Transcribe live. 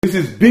This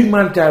is Big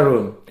Man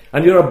Tyrone,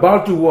 and you're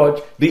about to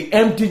watch the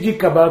MTG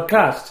Cabal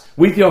Cast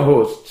with your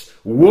hosts,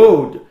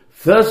 Woad,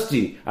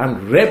 Thirsty,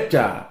 and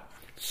Reptar.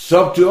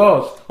 Sub to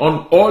us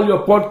on all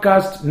your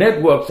podcast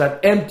networks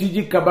at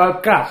MTG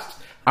Cabal Cast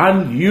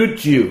and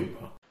YouTube.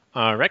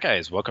 All right,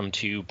 guys, welcome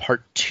to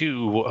part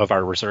 2 of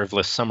our Reserve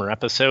List summer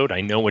episode. I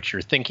know what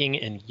you're thinking,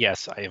 and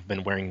yes, I have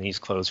been wearing these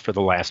clothes for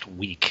the last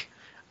week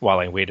while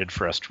I waited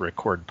for us to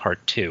record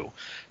part 2.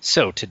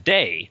 So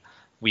today,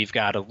 we've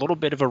got a little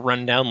bit of a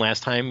rundown.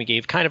 Last time we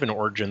gave kind of an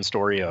origin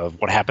story of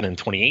what happened in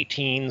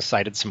 2018,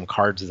 cited some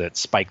cards that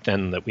spiked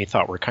then that we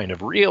thought were kind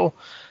of real.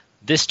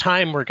 This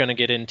time we're going to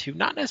get into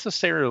not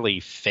necessarily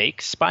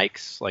fake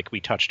spikes like we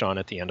touched on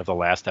at the end of the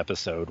last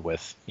episode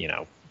with,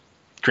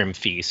 Grim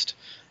Feast,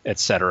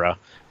 etc.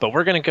 But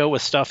we're going to go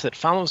with stuff that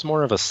follows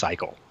more of a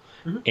cycle.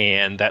 Mm-hmm.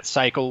 And that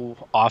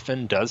cycle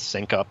often does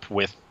sync up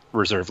with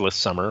Reserve List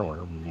Summer or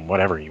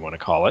whatever you want to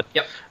call it.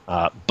 Yep.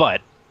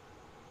 But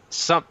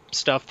some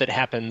stuff that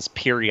happens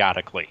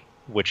periodically,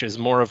 which is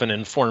more of an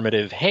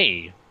informative,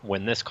 hey,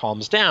 when this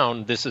calms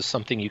down, this is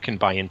something you can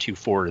buy into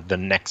for the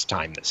next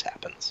time this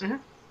happens. Mm-hmm.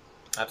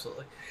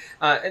 Absolutely.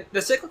 And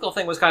the cyclical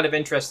thing was kind of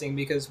interesting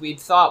because we'd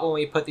thought when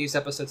we put these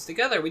episodes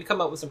together, we'd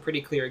come up with some pretty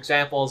clear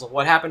examples of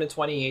what happened in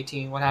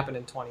 2018, what happened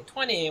in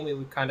 2020, and we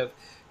would kind of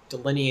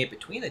delineate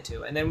between the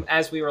two. And then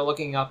as we were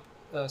looking up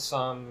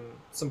some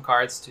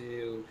cards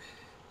to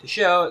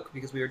show,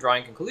 because we were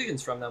drawing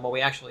conclusions from them, what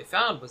we actually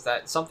found was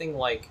that something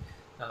like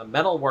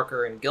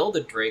Metalworker and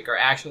Gilded Drake are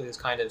actually this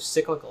kind of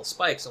cyclical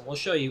spikes, and we'll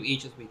show you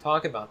each as we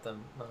talk about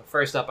them.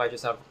 First up, I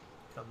just have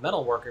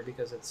Metalworker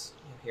because it's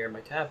here in my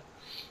tab.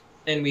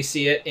 And we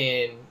see it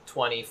in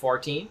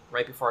 2014,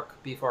 right before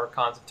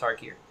Khans of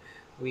Tarkir.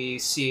 We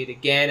see it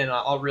again, and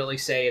I'll really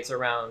say it's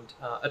around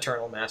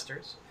Eternal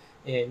Masters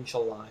in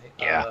July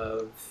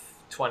of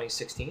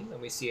 2016.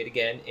 And we see it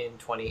again in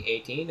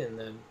 2018, and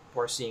then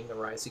we're seeing the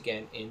rise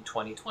again in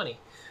 2020.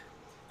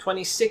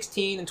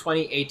 2016 and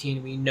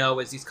 2018 we know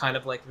is these kind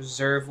of like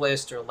reserve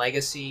list or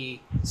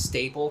legacy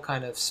staple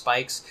kind of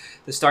spikes.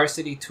 The Star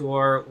City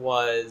Tour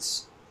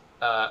was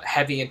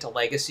heavy into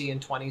legacy in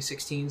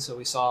 2016, so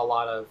we saw a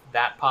lot of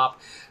that pop.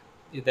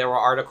 There were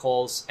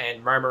articles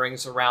and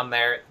murmurings around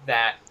there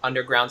that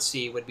Underground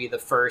Sea would be the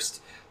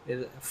first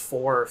 $400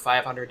 or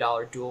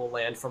 $500 dual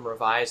land from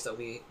Revised that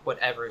we would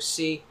ever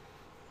see.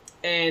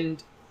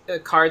 And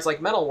cards like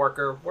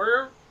Metalworker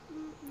were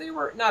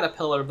not a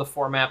pillar of the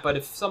format, but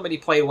if somebody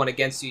played one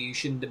against you, you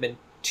shouldn't have been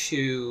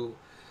too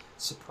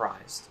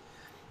surprised.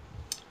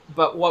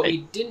 But what we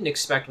didn't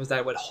expect was that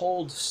it would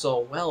hold so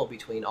well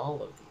between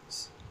all of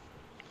these.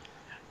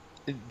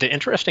 The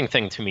interesting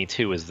thing to me,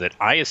 too, is that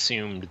I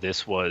assumed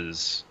this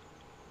was...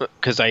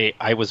 Because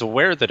I was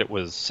aware that it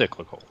was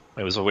cyclical.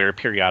 I was aware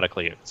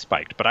periodically it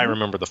spiked. But I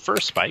remember the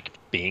first spike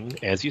being,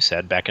 as you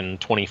said, back in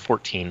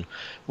 2014,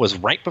 was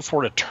right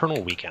before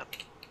Eternal Weekend.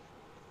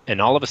 And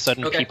all of a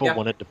sudden, people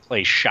wanted to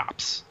play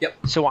shops.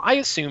 Yep. So I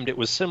assumed it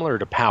was similar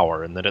to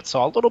Power in that it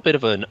saw a little bit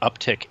of an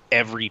uptick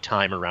every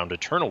time around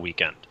Eternal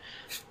Weekend.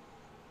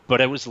 But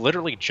it was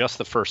literally just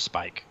the first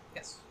spike.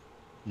 Yes.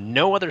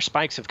 No other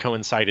spikes have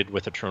coincided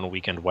with Eternal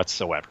Weekend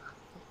whatsoever.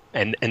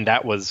 And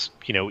that was,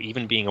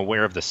 even being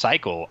aware of the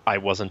cycle, I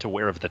wasn't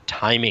aware of the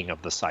timing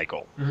of the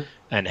cycle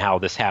and how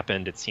this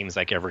happened. It seems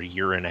like every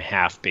year and a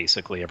half,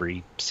 basically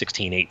every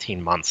 16,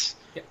 18 months,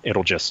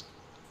 it'll just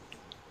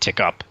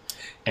tick up.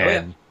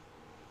 And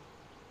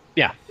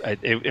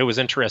it was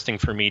interesting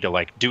for me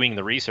to doing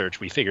the research.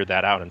 We figured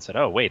that out and said,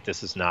 oh, wait,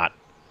 this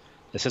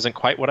isn't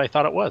quite what I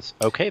thought it was.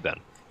 Okay, then.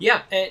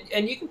 Yeah,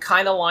 and you can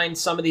kind of line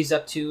some of these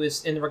up too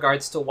is in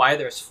regards to why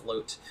there's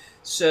float.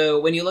 So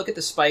when you look at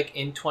the spike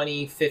in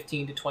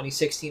 2015 to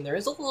 2016, there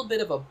is a little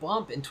bit of a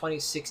bump in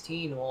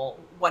 2016. Well,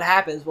 what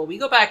happens? Well, we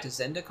go back to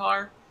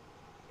Zendikar,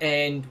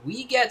 and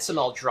we get some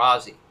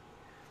Eldrazi.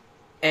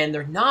 And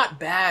they're not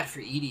bad for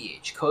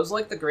EDH.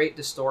 Kozilek the Great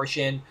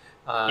Distortion,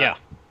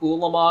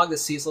 Ulamog the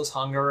Ceaseless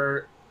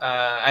Hungerer,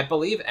 I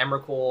believe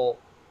Emrakul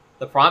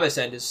the Promised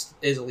End is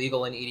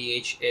illegal in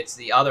EDH. It's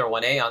the other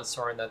one, Aeon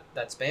Sorin,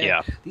 that's banned.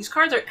 Yeah. These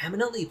cards are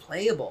eminently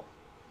playable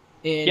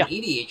in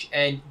EDH,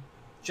 and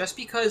just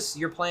because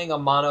you're playing a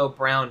mono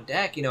brown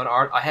deck,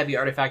 a heavy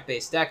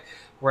artifact-based deck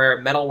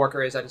where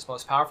Metalworker is at its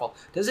most powerful,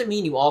 doesn't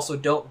mean you also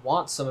don't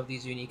want some of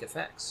these unique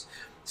effects.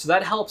 So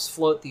that helps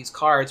float these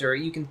cards, or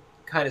you can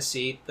kind of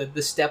see the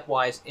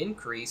stepwise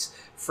increase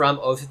from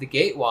Oath of the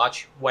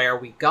Gatewatch, where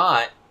we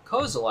got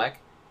Kozilek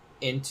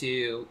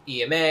into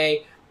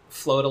EMA,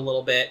 float a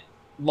little bit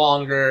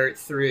longer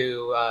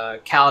through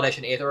Kaladesh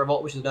and Aether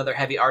Revolt, which is another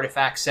heavy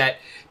artifact set.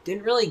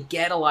 Didn't really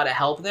get a lot of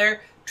help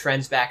there.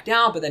 Trends back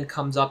down, but then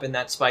comes up in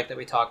that spike that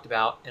we talked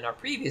about in our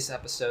previous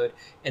episode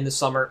in the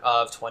summer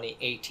of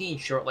 2018,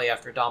 shortly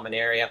after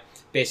Dominaria,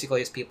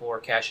 basically as people were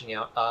cashing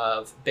out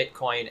of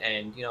Bitcoin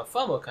and,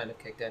 FOMO kind of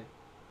kicked in.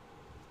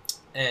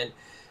 And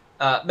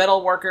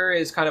Metalworker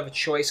is kind of a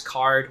choice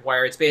card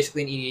where it's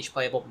basically an EDH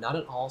playable, but not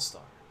an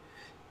all-star.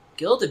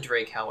 Gilded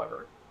Drake,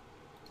 however,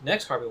 the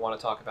next card we want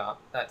to talk about,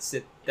 that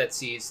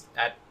sees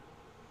at,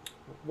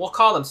 we'll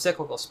call them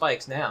cyclical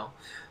spikes now,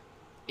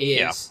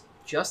 is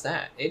just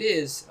that. It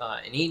is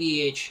an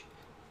EDH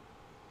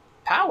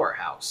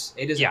powerhouse.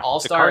 It is an The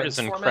all-star card in is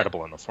this format.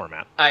 incredible in the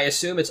format. I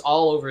assume it's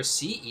all over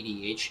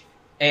CEDH,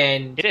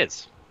 and It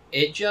is.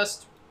 it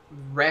just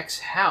wrecks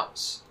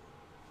house.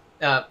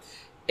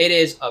 It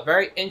is a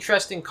very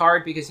interesting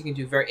card because you can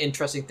do very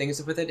interesting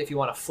things with it if you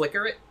want to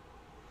flicker it,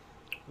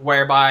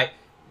 whereby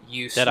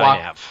you That swap.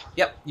 I have.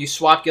 Yep, you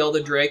swap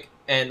Gilded Drake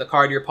and the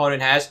card your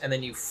opponent has, and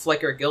then you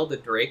flicker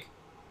Gilded Drake,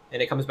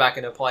 and it comes back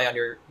into play on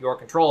your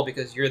control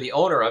because you're the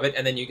owner of it,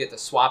 and then you get to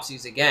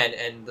swapsies again,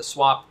 and the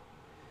swap,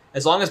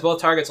 as long as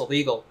both targets are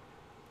legal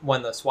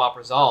when the swap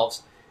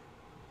resolves,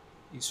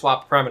 you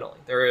swap permanently.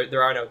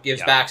 There are no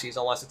gives backsies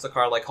unless it's a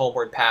card like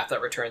Homeward Path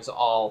that returns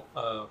all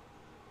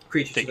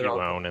creatures That to their you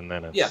own. own, and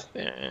then it's...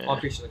 All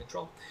creatures under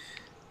control.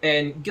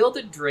 And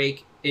Gilded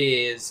Drake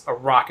is a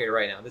rocket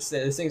right now. This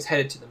thing's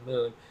headed to the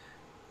moon.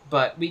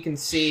 But we can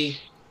see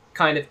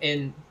kind of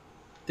in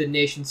the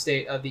nation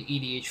state of the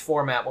EDH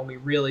format, when we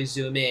really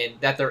zoom in,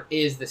 that there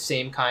is the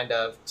same kind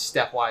of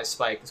stepwise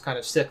spike, this kind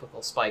of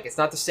cyclical spike. It's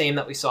not the same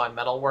that we saw in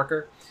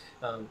Metalworker,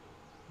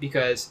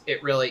 because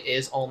it really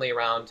is only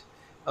around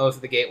Oath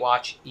of the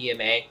Gatewatch,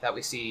 EMA, that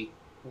we see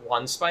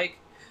one spike.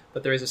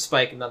 But there is a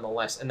spike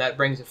nonetheless, and that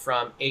brings it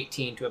from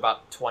 18 to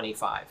about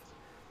 25.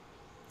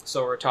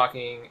 So we're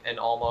talking an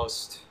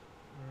almost,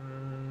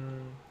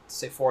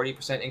 say,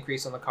 40%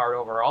 increase on the card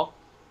overall.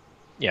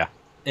 Yeah.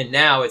 And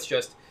now it's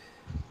just,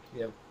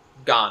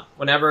 gone.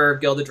 Whenever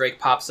Gilded Drake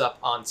pops up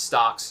on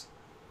stocks,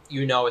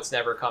 it's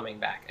never coming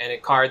back. And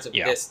it cards of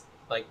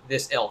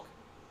this ilk.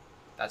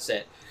 That's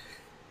it.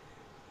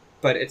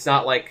 But it's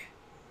not like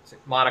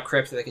Mana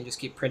Crypt that they can just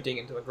keep printing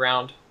into the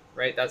ground,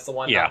 right? That's the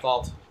one not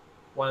vault.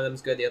 One of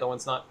them's good, the other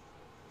one's not.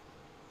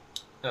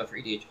 For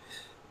EDH.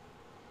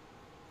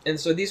 And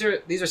so these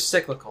are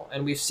cyclical,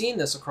 and we've seen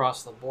this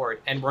across the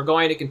board, and we're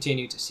going to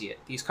continue to see it.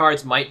 These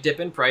cards might dip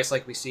in price,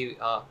 like we saw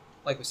a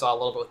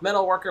little bit with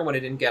Metalworker when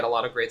it didn't get a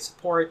lot of great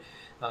support.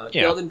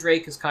 Gilded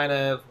Drake has kind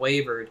of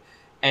wavered,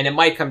 and it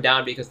might come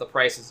down because the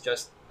price is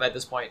just at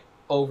this point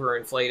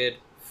overinflated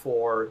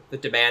for the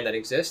demand that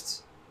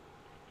exists.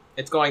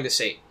 It's going to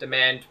sate.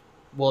 Demand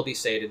will be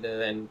sated,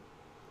 and then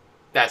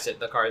that's it.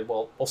 The card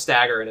will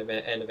stagger and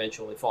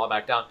eventually fall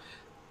back down.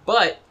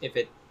 But if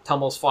it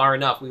tumbles far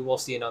enough, we will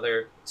see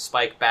another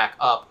spike back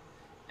up,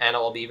 and it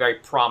will be very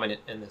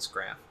prominent in this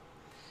graph.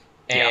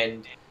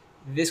 And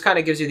this kind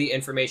of gives you the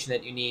information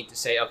that you need to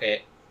say,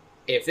 okay,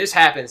 if this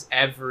happens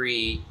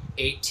every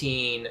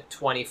 18,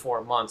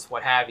 24 months,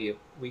 what have you,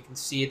 we can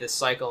see the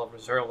cycle of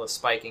reserveless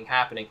spiking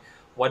happening.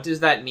 What does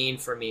that mean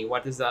for me?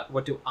 What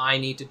do I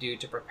need to do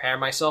to prepare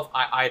myself,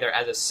 either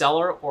as a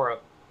seller or a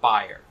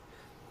buyer?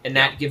 And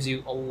that gives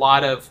you a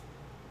lot of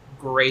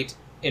great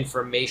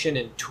information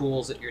and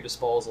tools at your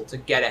disposal to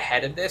get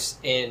ahead of this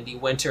in the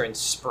winter and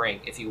spring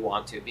if you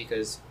want to,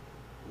 because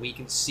we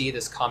can see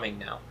this coming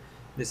now.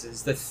 This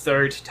is the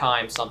third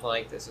time something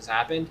like this has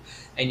happened,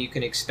 and you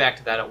can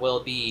expect that it will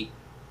be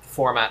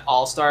format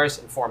all-stars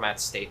and format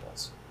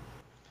staples.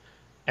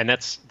 And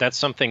that's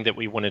something that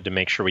we wanted to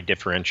make sure we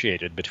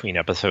differentiated between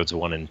episodes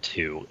 1 and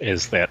 2,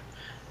 is that,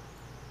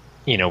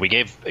 we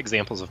gave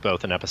examples of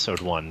both in episode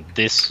 1.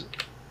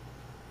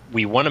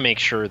 We want to make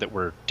sure that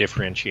we're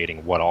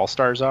differentiating what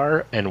all-stars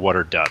are and what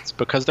are duds,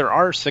 because there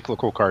are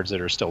cyclical cards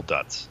that are still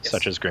duds,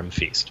 such as Grim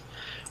Feast.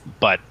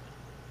 But,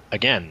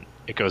 again,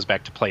 it goes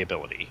back to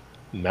playability.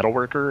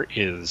 Metalworker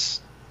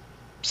is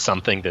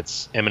something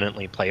that's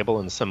eminently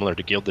playable and similar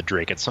to Gilded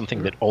Drake. It's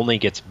something that only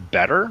gets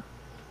better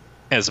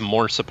as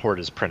more support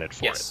is printed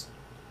for it.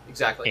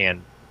 Exactly.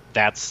 And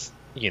that's,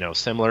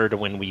 similar to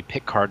when we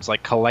pick cards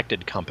like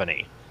Collected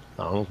Company.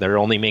 They're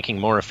only making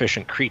more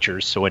efficient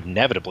creatures, so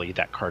inevitably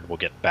that card will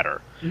get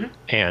better. Mm-hmm.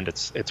 And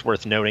it's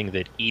worth noting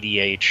that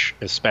EDH,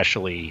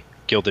 especially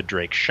Gilded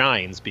Drake,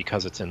 shines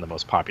because it's in the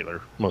most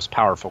popular, most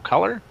powerful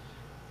color,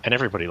 and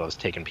everybody loves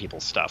taking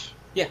people's stuff.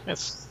 Yeah.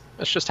 That's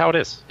just how it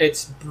is.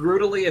 It's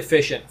brutally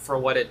efficient for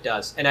what it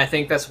does, and I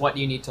think that's what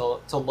you need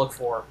to look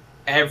for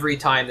every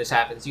time this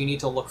happens. You need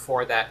to look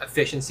for that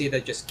efficiency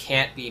that just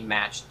can't be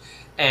matched.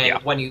 And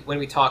when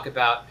we talk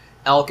about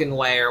Elkin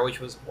Lair, which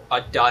was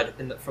a dud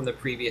from the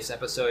previous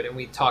episode, and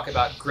we talk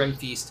about Grim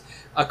Feast,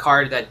 a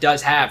card that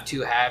does have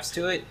 2 halves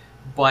to it,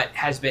 but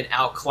has been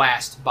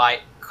outclassed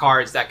by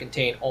cards that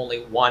contain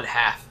only 1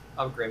 half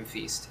of Grim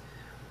Feast.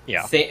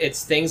 Yeah.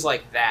 It's things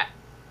like that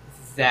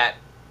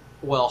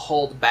will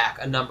hold back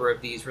a number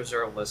of these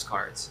reserve list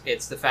cards.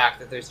 It's the fact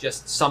that there's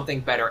just something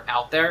better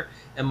out there.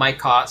 It might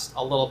cost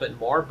a little bit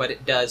more, but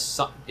it does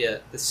the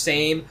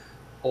same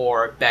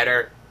or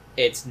better.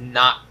 It's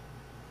not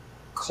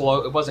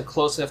it wasn't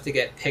close enough to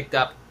get picked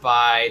up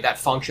by that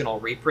functional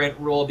reprint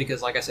rule,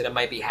 because, like I said, it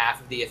might be half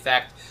of the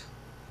effect.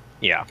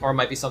 Yeah. Or it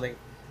might be something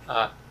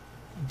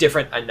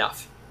different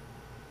enough.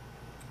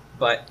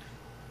 But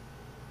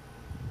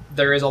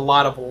there is a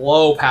lot of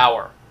low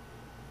power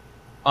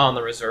on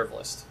the reserve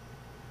list.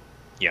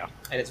 Yeah.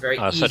 And it's very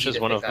easy such as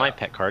to one pick of my up.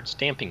 pet cards,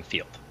 Stamping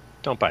Field.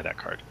 Don't buy that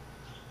card.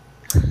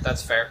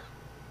 That's fair.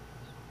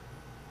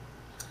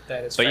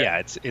 That is but fair.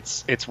 yeah,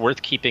 it's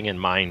worth keeping in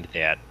mind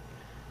that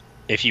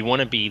if you want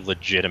to be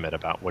legitimate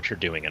about what you're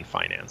doing in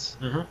finance,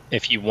 Mm-hmm.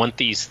 if you want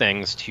these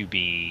things to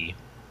be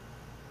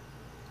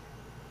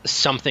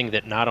something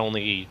that not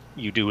only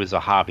you do as a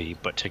hobby,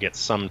 but to get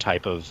some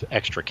type of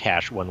extra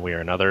cash one way or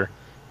another,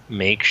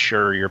 make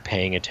sure you're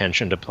paying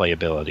attention to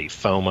playability.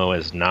 FOMO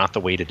is not the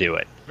way to do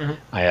it. Mm-hmm.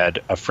 I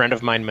had a friend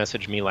of mine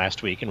message me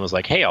last week and was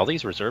like, hey, all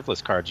these reserve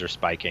list cards are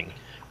spiking.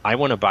 I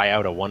want to buy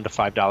out a $1 to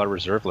 $5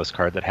 reserve list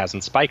card that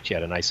hasn't spiked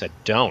yet. And I said,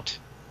 don't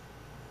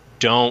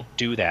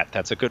do that.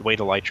 That's a good way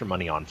to light your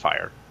money on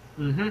fire.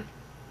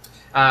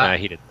 Mm-hmm.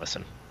 He didn't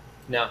listen.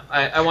 No,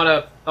 I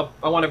want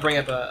to bring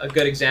up a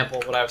good example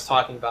of what I was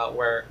talking about,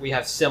 where we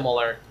have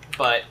similar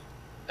but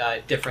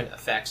different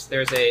effects.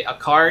 There's a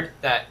card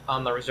that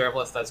on the reserve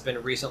list that's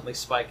been recently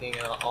spiking,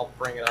 and I'll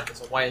bring it up.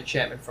 It's a white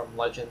enchantment from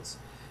Legends.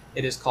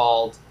 It is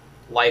called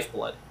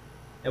Lifeblood,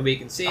 and we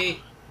can see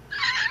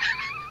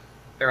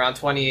around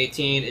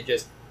 2018 it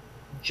just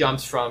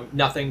jumps from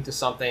nothing to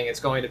something. It's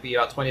going to be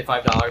about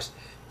 $25.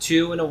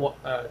 2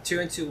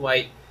 and 2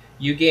 white.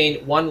 You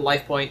gain 1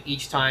 life point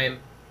each time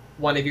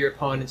one of your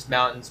opponent's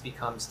mountains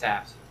becomes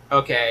tapped.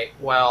 Okay,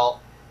 well,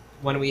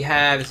 when we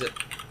have, is it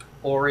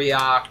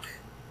Auriok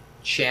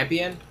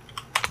Champion?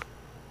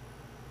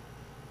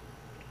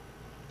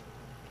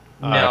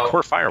 No.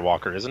 Core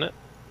Firewalker, isn't it?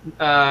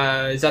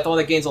 Is that the one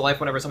that gains a life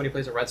whenever somebody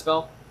plays a red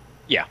spell?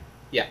 Yeah.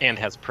 Yeah. And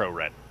has pro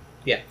red.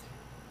 Yeah.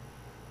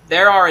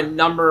 There are a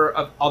number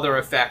of other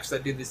effects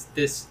that do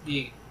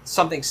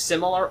something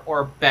similar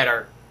or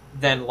better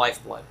than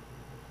Lifeblood.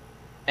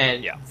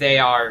 And they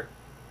are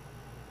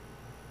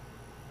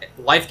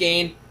life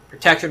gain,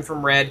 protection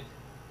from red,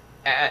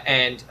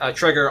 and a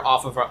trigger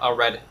off of a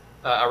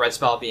red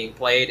spell being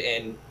played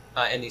in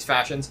these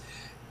fashions.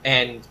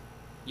 And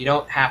you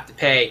don't have to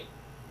pay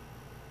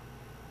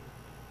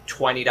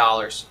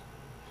 $20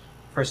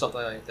 for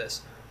something like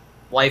this.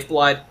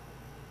 Lifeblood,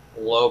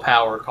 low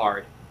power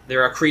card.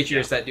 There are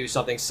creatures that do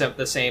something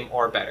the same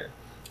or better.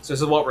 So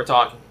this is what we're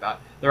talking about.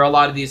 There are a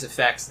lot of these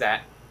effects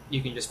that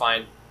you can just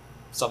find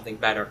something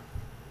better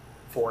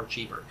for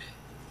cheaper.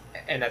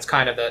 And that's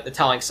kind of the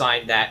telling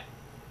sign that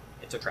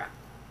it's a trap.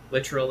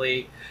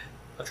 Literally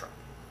a trap.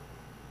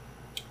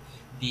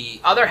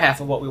 The other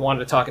half of what we wanted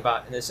to talk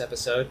about in this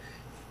episode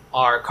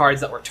are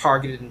cards that were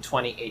targeted in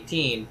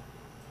 2018,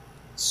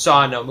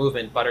 saw no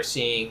movement, but are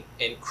seeing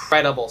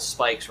incredible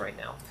spikes right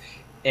now.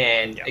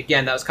 And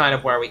again, that was kind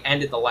of where we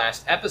ended the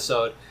last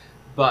episode,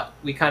 but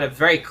we kind of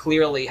very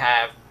clearly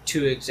have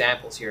 2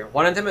 examples here.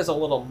 One of them is a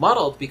little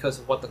muddled because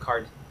of what the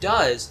card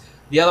does.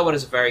 The other one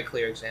is a very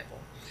clear example.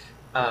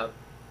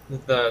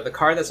 The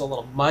card that's a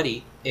little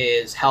muddy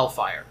is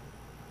Hellfire.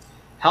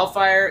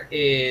 Hellfire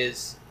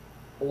is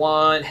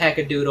one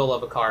heckadoodle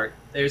of a card.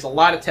 There's a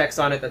lot of text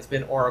on it that's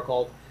been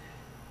oracled,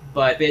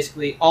 but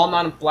basically all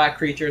non-black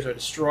creatures are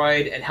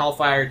destroyed, and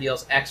Hellfire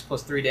deals X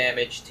plus 3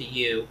 damage to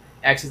you.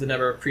 X is the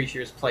number of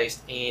creatures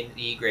placed in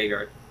the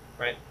graveyard,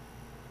 right?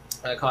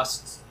 It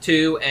costs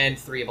 2 and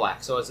 3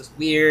 black, so it's this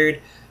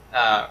weird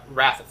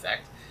wrath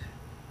effect.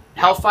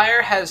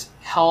 Hellfire has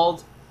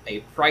held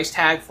a price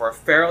tag for a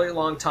fairly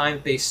long time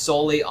based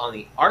solely on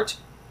the art,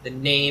 the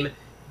name,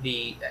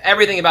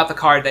 everything about the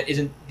card that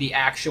isn't the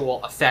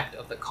actual effect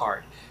of the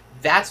card.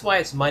 That's why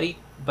it's muddy,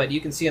 but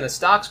you can see on the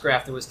stocks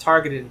graph that was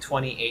targeted in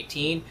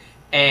 2018,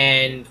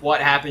 and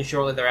what happened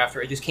shortly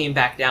thereafter, it just came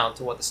back down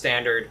to what the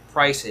standard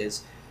price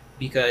is,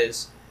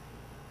 because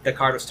the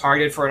card was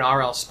targeted for an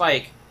RL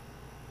spike,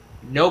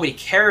 nobody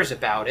cares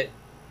about it,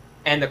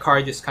 and the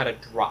card just kind of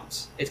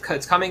drops.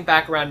 It's coming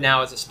back around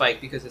now as a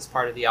spike because it's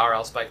part of the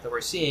RL spike that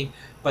we're seeing,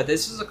 but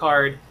this is a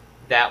card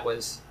that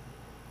was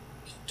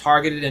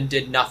targeted and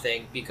did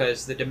nothing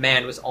because the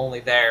demand was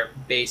only there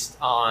based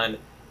on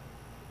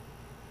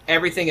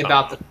everything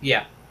about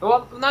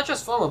well, not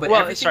just FOMO, but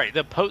everything. Sorry,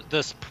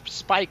 the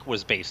spike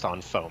was based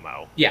on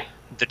FOMO. Yeah.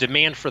 The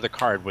demand for the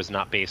card was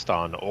not based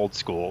on old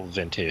school,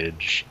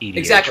 vintage, EDH,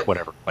 exactly.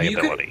 Whatever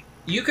playability.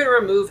 You could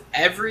remove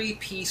every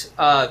piece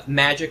of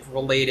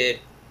Magic-related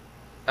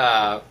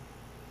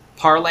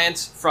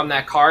parlance from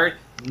that card,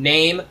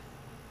 name,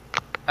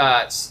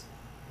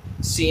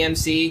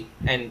 CMC,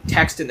 and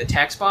text in the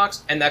text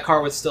box, and that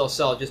card would still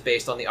sell just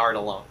based on the art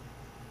alone.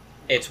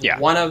 It's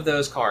one of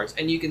those cards.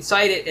 And you can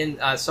cite it in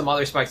some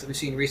other spikes that we've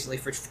seen recently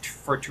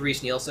for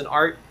Therese Nielsen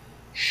art,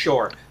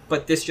 sure.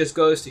 But this just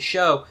goes to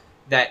show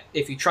that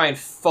if you try and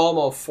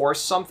FOMO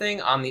force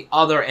something on the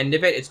other end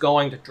of it, it's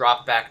going to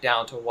drop back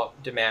down to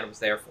what demand was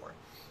there for.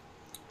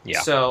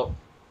 Yeah. So,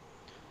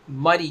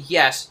 muddy,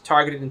 yes.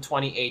 Targeted in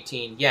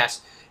 2018,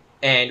 yes.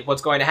 And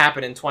what's going to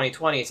happen in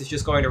 2020 is it's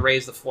just going to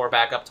raise the floor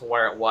back up to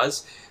where it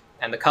was.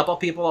 And the couple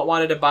people that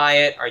wanted to buy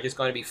it are just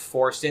going to be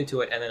forced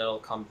into it, and then it'll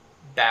come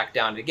back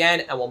down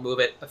again, and we'll move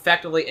it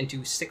effectively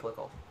into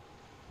cyclical.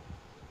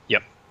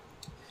 Yep.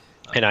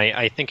 And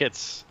I think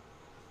it's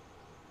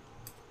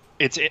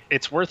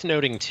worth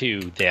noting,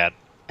 too, that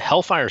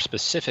Hellfire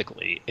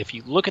specifically, if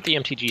you look at the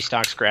MTG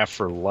stocks graph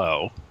for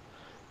low,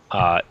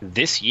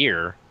 this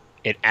year,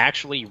 it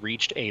actually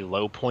reached a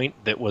low point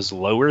that was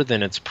lower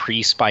than its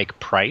pre-spike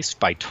price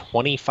by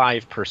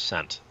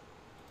 25%.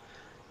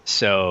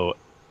 So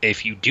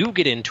if you do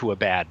get into a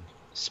bad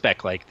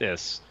spec like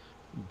this,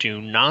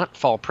 do not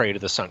fall prey to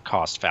the sunk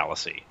cost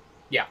fallacy.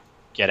 Yeah.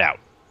 Get out.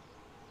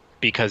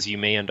 Because you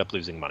may end up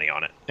losing money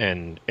on it.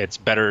 And it's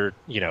better,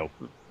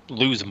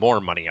 lose more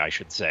money, I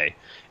should say.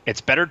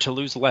 It's better to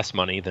lose less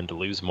money than to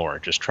lose more.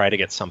 Just try to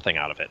get something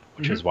out of it,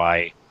 which is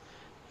why,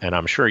 and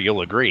I'm sure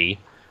you'll agree,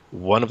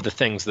 one of the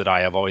things that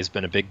I have always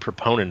been a big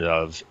proponent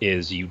of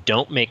is you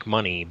don't make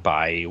money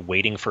by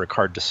waiting for a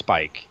card to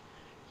spike.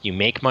 You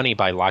make money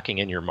by locking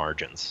in your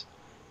margins.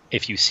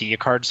 If you see a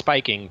card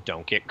spiking,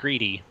 don't get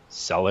greedy.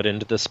 Sell it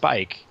into the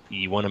spike.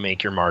 You want to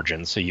make your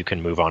margins so you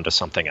can move on to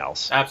something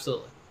else.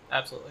 Absolutely.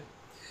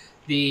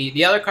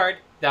 The other card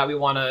that we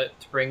want to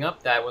bring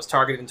up that was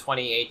targeted in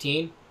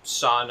 2018,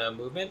 saw no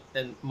movement,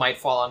 and might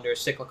fall under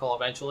cyclical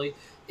eventually,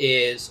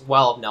 is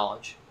Well of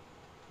Knowledge.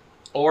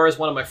 Or as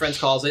one of my friends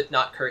calls it,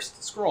 Not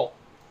Cursed Scroll.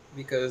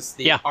 Because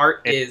the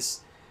art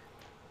is...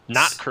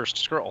 Not Cursed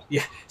Scroll.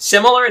 Yeah,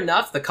 similar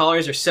enough. The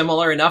colors are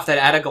similar enough that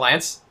at a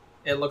glance,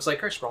 it looks like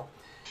Cursed Scroll.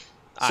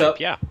 So,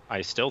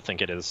 I still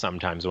think it is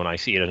sometimes when I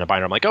see it in a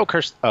binder. I'm like, oh,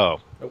 Cursed... Oh,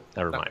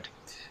 never mind.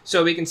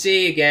 So we can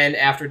see, again,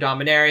 after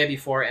Dominaria,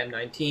 before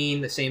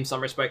M19, the same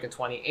summer spike in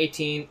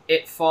 2018,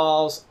 it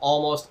falls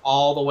almost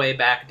all the way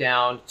back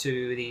down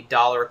to the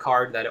dollar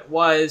card that it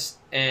was,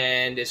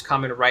 and is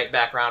coming right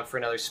back around for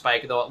another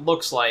spike, though it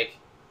looks like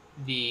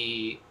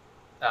the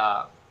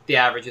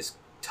average is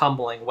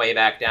tumbling way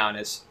back down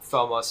as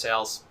FOMO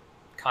sales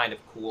kind of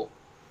cool.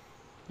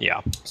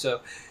 Yeah. So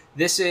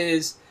this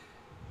is...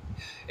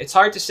 It's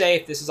hard to say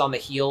if this is on the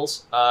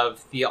heels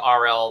of the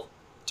RL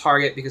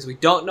target because we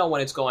don't know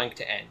when it's going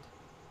to end.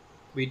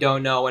 We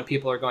don't know when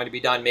people are going to be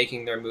done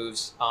making their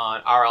moves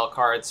on RL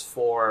cards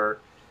for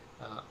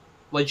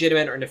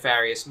legitimate or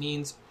nefarious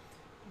means.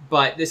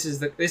 But this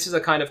is a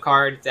kind of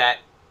card that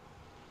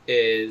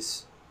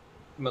is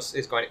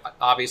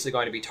obviously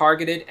going to be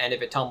targeted, and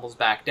if it tumbles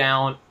back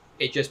down,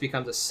 it just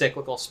becomes a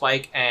cyclical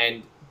spike.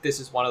 And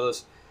this is one of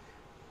those,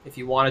 if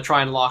you want to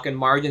try and lock in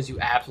margins, you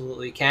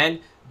absolutely can,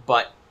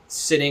 but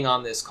sitting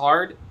on this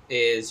card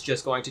is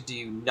just going to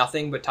do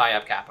nothing but tie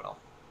up capital.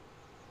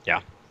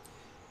 Yeah.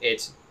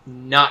 It's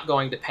not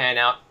going to pan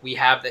out. We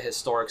have the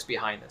historics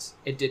behind this.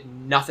 It did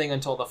nothing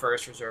until the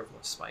first reserve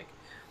list spike.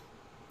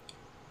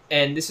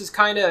 And this is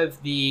kind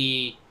of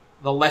the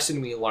lesson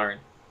we learn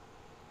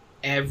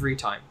every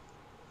time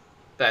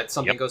that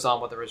something goes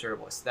on with the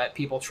reserve list, that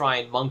people try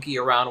and monkey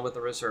around with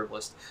the reserve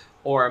list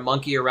or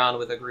monkey around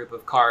with a group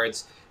of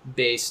cards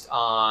based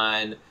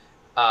on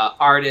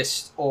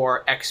artist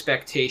or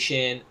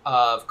expectation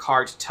of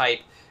card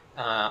type,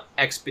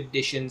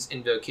 expeditions,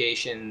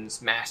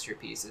 invocations,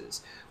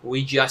 masterpieces.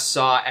 We just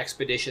saw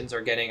expeditions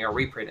are getting a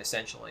reprint,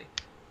 essentially.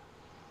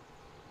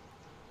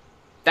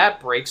 That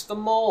breaks the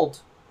mold.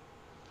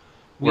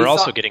 We're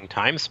also getting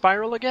Time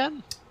Spiral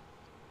again?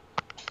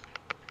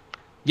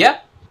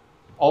 Yeah.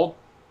 Old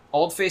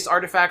face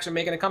artifacts are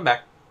making a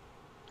comeback.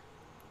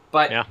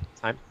 But yeah,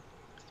 I'm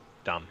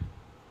dumb.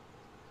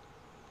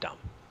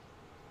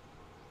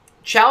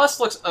 Chalice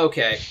looks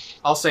okay.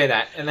 I'll say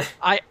that. And then,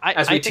 I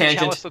think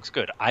Chalice looks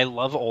good. I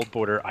love Old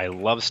Border. I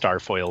love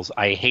Starfoils.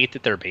 I hate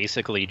that they're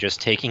basically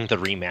just taking the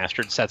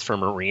remastered sets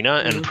from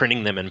Arena and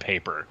printing them in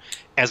paper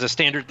as a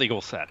standard legal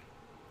set.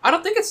 I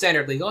don't think it's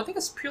standard legal. I think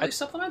it's purely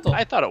supplemental.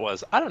 I thought it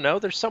was. I don't know.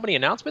 There's so many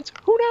announcements.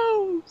 Who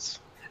knows?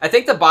 I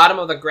think the bottom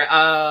of the...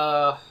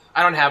 I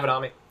don't have it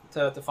on me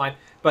to find.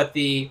 But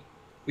we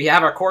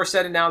have our core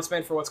set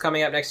announcement for what's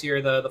coming up next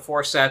year. The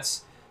 4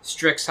 sets.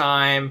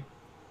 Strixheim...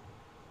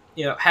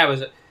 how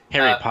is it?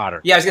 Harry Potter.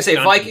 Yeah, I was going to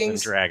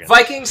say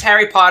Vikings,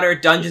 Harry Potter,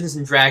 Dungeons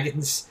and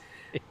Dragons.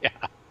 Yeah.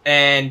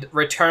 And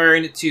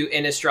Return to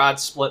Innistrad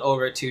split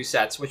over 2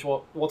 sets, which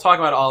we'll talk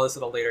about all this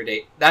at a later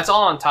date. That's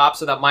all on top,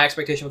 so that my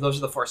expectation was those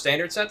are the 4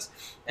 standard sets.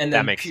 And then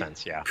that makes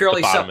sense, yeah.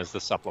 Purely the bottom is the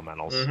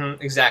supplementals.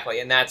 Mm-hmm, exactly,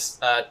 and that's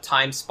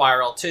Time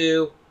Spiral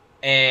 2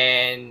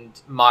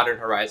 and Modern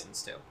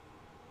Horizons 2.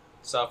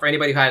 So for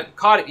anybody who hasn't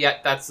caught it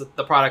yet, that's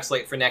the product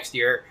slate for next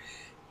year.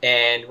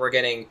 And we're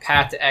getting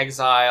Path to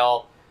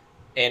Exile...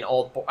 and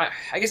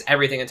I guess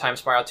everything in Time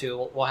Spiral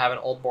 2 will have an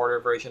Old Border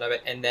version of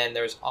it, and then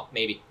there's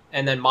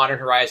and then Modern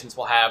Horizons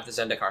will have the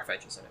Zendikar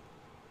fetches in it.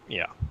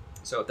 Yeah.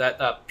 So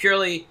that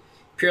purely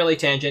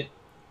tangent.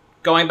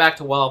 Going back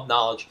to Well of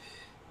Knowledge,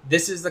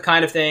 this is the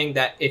kind of thing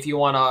that if you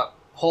want to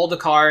hold a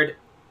card,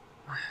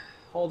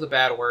 hold a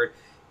bad word,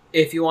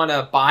 if you want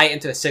to buy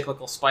into a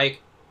cyclical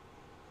spike,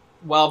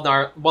 Well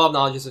of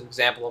Knowledge is an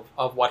example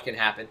of what can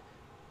happen.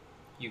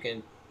 You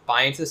can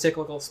buy into the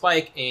cyclical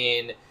spike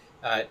in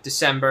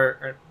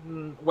December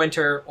or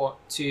winter or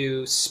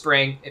to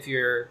spring if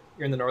you're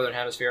in the northern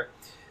hemisphere.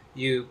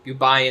 You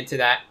buy into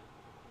that.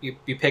 You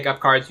pick up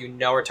cards you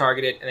know are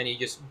targeted, and then you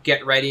just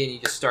get ready and you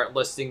just start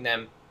listing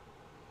them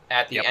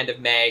at the end of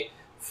May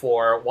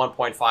for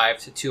 1.5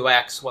 to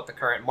 2x what the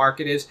current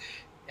market is.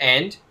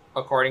 And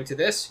according to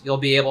this, you'll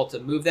be able to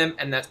move them,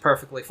 and that's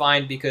perfectly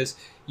fine because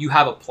you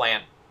have a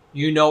plan.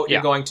 You know what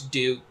you're going to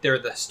do. There are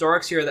the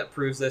historics here that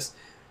proves this.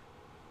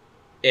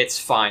 It's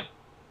fine.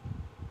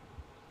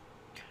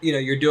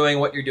 you're doing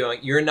what you're doing.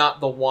 You're not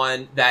the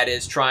one that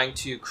is trying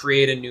to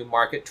create a new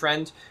market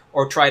trend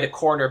or try to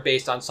corner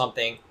based on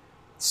something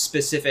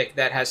specific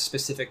that has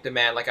specific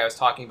demand, like I was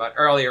talking about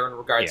earlier in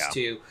regards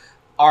to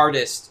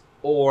artists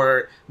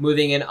or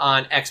moving in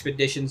on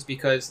expeditions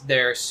because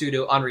they're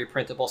pseudo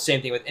unreprintable.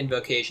 Same thing with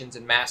invocations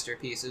and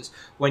masterpieces,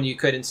 when you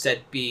could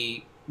instead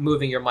be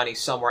moving your money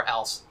somewhere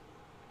else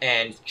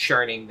and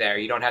churning there.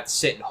 You don't have to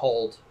sit and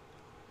hold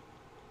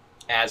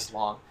as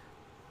long.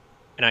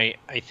 And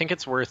I think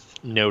it's worth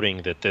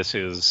noting that this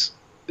is,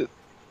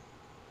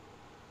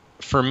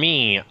 for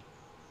me,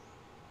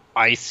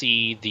 I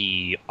see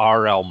the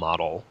RL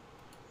model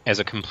as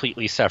a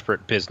completely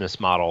separate business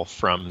model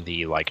from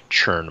the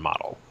churn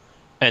model,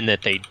 and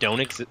that they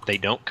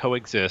don't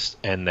coexist,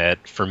 and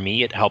that for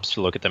me it helps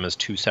to look at them as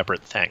two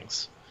separate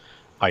things.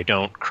 I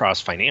don't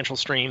cross financial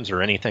streams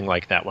or anything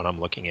like that when I'm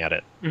looking at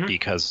it,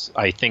 because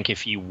I think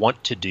if you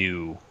want to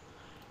do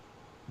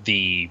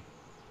the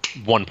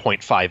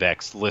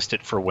 1.5x, list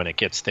it for when it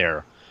gets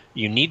there,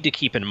 you need to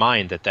keep in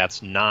mind that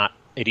that's not,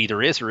 it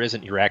either is or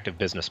isn't your active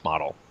business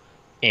model.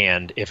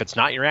 And if it's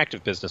not your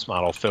active business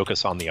model,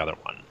 focus on the other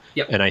one.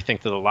 Yep. And I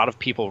think that a lot of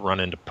people run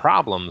into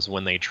problems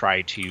when they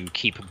try to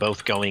keep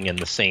both going in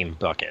the same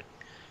bucket.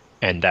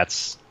 And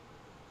that's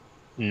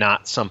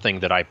not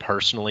something that I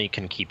personally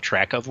can keep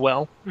track of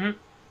well.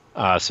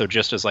 So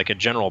just as a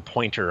general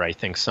pointer, I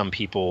think some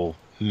people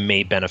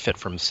may benefit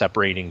from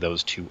separating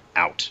those two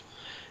out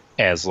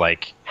as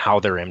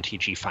how they're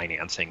MTG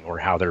financing or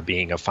how they're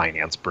being a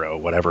finance bro,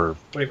 whatever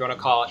you want to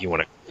call it. You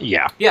want to,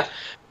 yeah.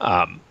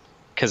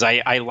 Because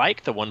I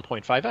like the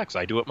 1.5x.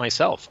 I do it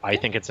myself. I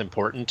think it's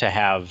important to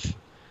have,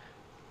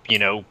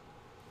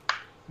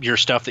 your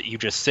stuff that you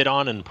just sit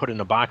on and put in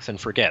a box and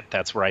forget.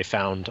 That's where I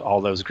found all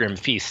those Grim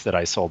Feasts that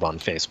I sold on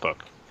Facebook.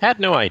 Had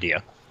no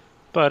idea,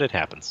 but it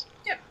happens.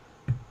 Yeah.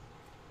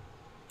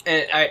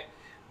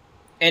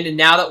 And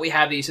now that we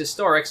have these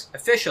historics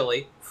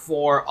officially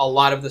for a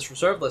lot of this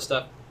reserve list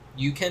stuff,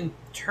 you can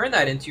turn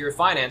that into your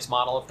finance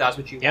model if that's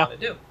what you want to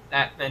do.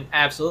 And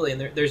absolutely,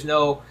 and there's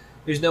no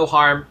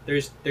harm,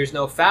 there's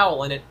no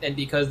foul in it, and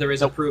because there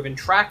is a proven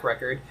track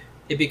record,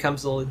 it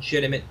becomes a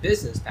legitimate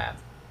business path.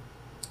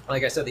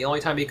 Like I said, the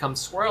only time it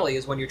becomes squirrely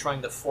is when you're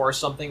trying to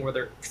force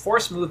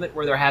movement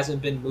where there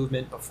hasn't been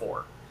movement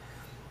before.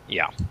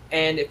 Yeah.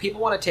 And if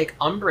people want to take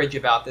umbrage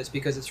about this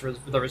because it's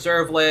the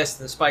reserve list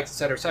and the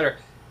spikes, et cetera,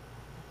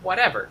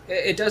 whatever.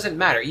 It doesn't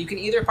matter. You can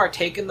either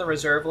partake in the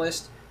reserve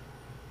list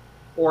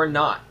or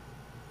not.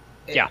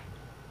 Yeah.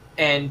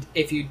 And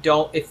if you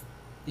don't, if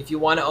you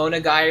want to own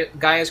a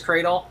Gaia's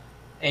Cradle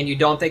and you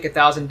don't think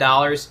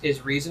 $1,000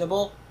 is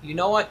reasonable, you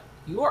know what?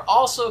 You are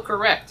also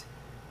correct.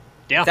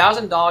 Yeah.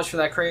 $1,000 for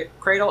that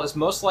cradle is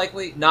most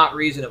likely not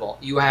reasonable.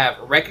 You have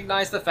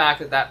recognized the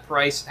fact that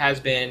price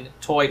has been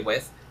toyed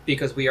with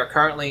because we are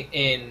currently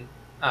in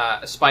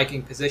a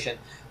spiking position.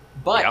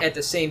 But at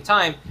the same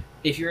time,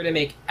 if you were to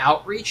make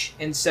outreach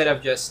instead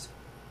of just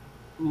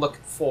look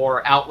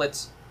for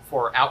outlets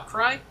for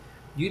outcry,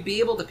 you'd be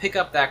able to pick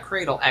up that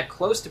cradle at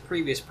close to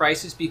previous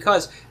prices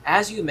because,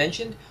 as you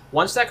mentioned,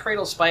 once that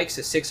cradle spikes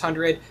to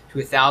 600 to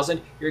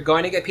 1,000, you're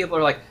going to get people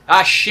who are like,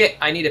 shit,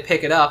 I need to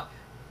pick it up.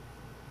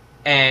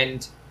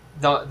 And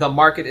the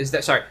market is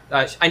that,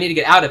 I need to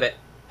get out of it.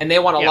 And they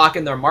want to lock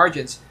in their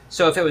margins.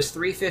 So if it was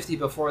 350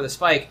 before the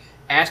spike,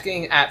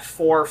 asking at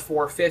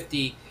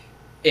 450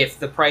 if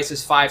the price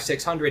is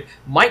 600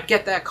 might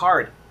get that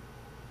card.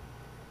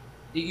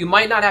 You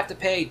might not have to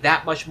pay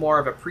that much more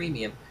of a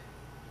premium.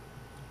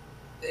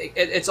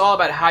 It's all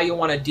about how you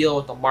want to deal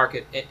with the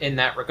market in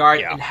that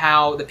regard and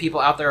how the people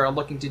out there are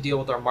looking to deal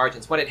with their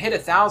margins. When it hit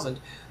 1,000,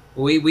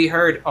 we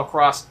heard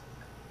across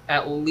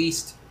at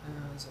least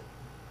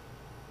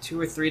 2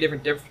 or 3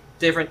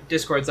 different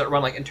Discords that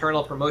run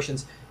internal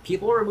promotions,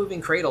 people are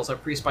removing cradles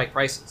at pre-spike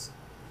prices.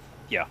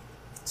 Yeah.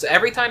 So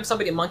every time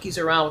somebody monkeys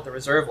around with the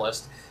reserve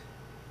list,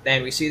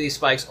 then we see these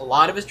spikes. A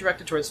lot of it's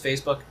directed towards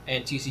Facebook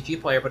and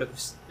TCG Player, but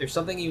if there's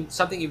something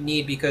you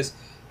need because,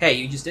 hey,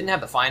 you just didn't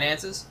have the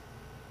finances,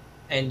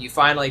 and you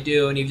finally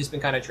do, and you've just been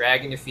kind of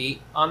dragging your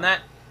feet on that,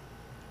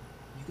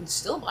 you can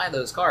still buy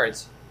those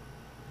cards.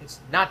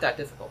 It's not that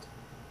difficult.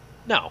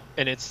 No,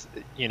 and it's,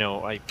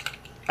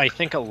 I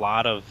think a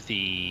lot of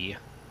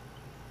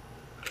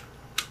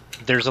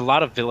there's a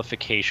lot of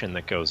vilification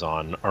that goes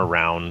on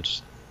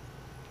around,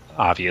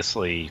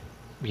 obviously,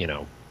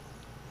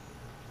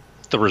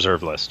 the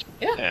reserve list.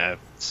 Yeah.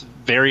 It's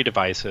very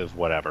divisive,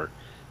 whatever.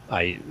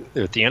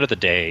 At the end of the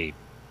day,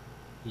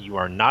 you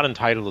are not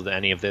entitled to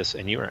any of this,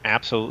 and you are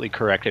absolutely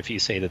correct if you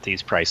say that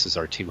these prices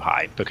are too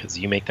high, because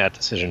you make that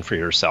decision for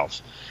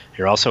yourself.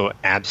 You're also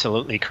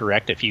absolutely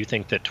correct if you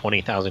think that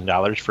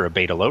 $20,000 for a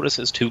Beta Lotus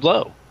is too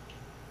low.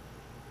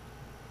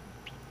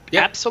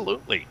 Yeah.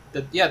 Absolutely.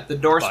 The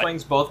door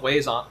swings both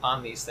ways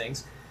on these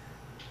things.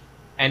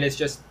 And it's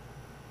just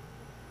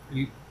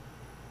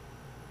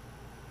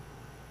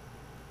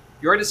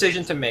your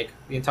decision to make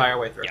the entire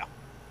way through. Yeah.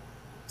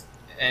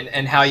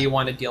 And how you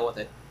want to deal with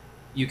it.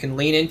 You can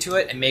lean into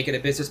it and make it a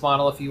business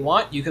model if you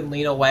want. You can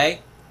lean away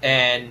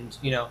and,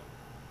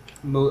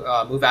 move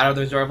out of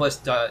the reserve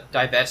list,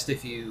 divest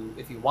if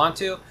you want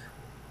to.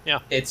 Yeah.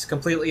 It's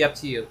completely up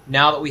to you.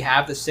 Now that we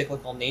have the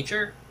cyclical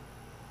nature,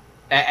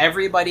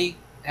 everybody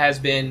has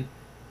been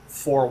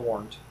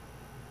forewarned.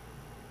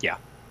 Yeah.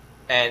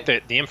 And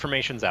the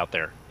information's out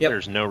there. Yep.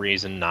 There's no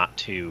reason not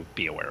to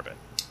be aware of it.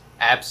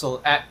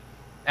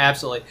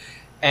 Absolutely.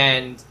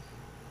 And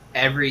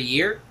every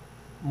year,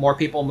 more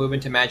people move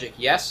into Magic,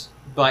 yes,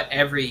 but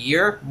every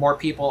year, more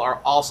people are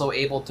also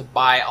able to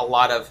buy a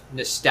lot of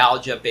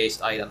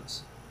nostalgia-based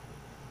items.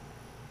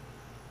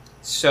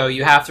 So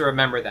you have to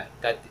remember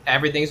that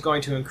everything's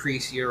going to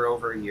increase year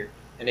over year.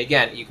 And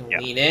again, you can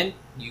lean in,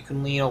 you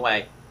can lean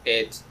away.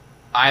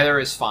 Either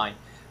is fine.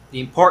 The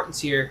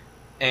importance here,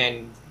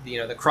 and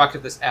the crux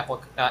of this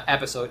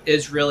episode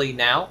is really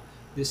now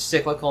the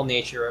cyclical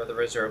nature of the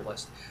reserve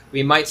list.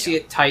 We might see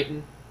it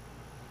tighten.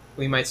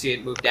 We might see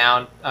it move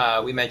down.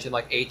 We mentioned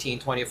like 18,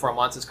 24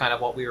 months is kind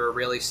of what we were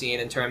really seeing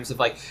in terms of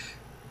like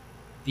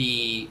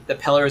the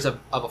pillars of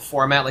a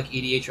format like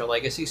EDH or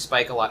Legacy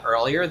spike a lot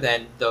earlier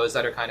than those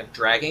that are kind of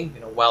dragging.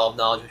 Well of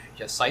Knowledge, which we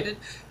just cited.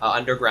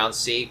 Underground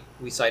Sea,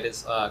 we cited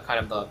as kind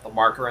of the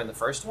marker in the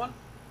first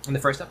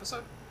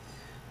episode.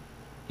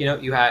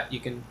 You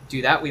can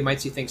do that. We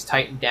might see things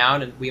tighten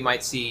down, and we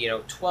might see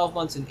 12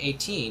 months and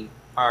 18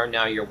 are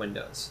now your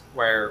windows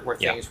where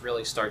things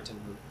really start to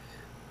move.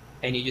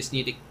 And you just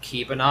need to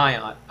keep an eye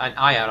out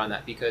on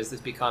that, because this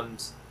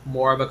becomes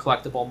more of a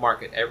collectible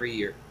market every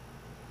year.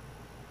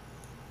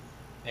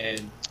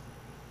 And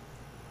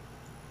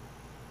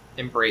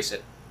embrace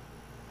it.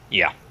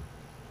 Yeah.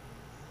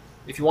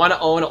 If you want to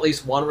own at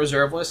least one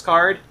reserve list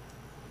card,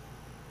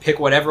 pick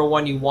whatever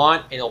one you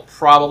want, and it'll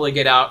probably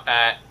get out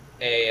at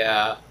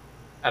a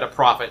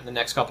profit in the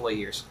next couple of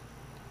years.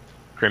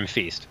 Grim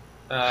Feast.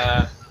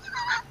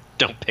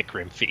 Don't pick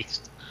Grim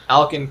Feast.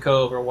 Alkin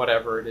Cove or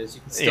whatever it is.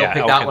 You can still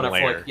pick that one up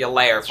for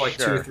Lair for like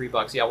sure. $2 or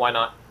 $3. Yeah, why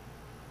not?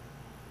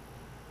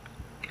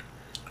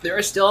 There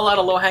is still a lot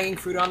of low-hanging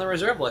fruit on the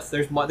reserve list.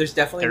 There's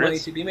definitely money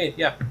to be made.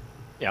 Yeah.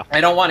 Yeah.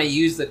 I don't want to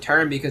use the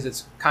term because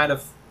it's kind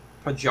of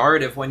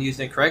pejorative when used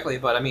incorrectly,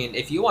 but I mean,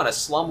 if you want to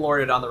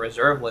slumlord it on the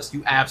reserve list,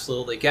 you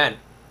absolutely can.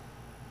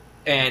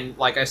 And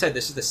like I said,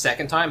 this is the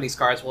second time these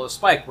cards will have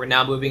spiked. We're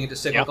now moving into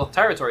cyclical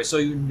territory, so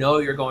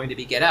you're going to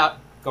be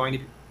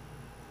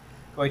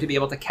going to be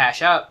able to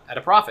cash out at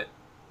a profit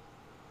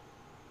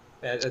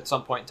at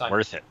some point in time.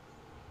 Worth it.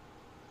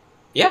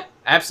 Yeah,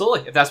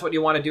 absolutely. If that's what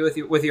you want to do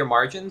with your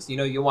margins,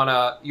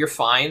 you're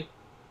fine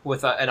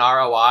with an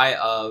ROI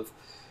of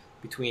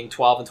between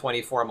 12 and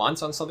 24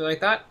 months on something like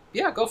that.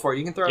 Yeah, go for it.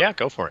 You can throw. Yeah,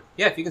 go for it.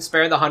 Yeah, if you can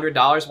spare the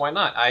 $100, why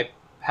not? I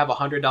have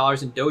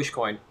 $100 in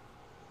Dogecoin.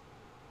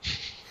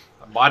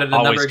 I bought it a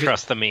Always number.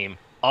 Trust the meme.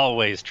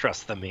 Always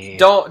trust the meme.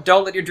 Don't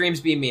let your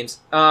dreams be memes.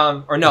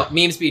 Or no,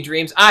 memes be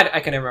dreams. I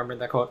can never remember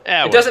that quote.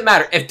 Yeah, it doesn't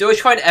matter. If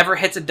Dogecoin ever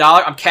hits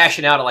 $1, I'm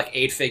cashing out at like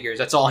 8 figures.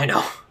 That's all I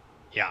know.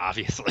 Yeah,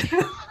 obviously.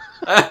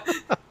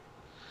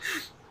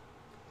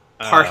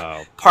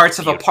 Parts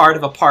of a part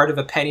of a part of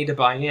a penny to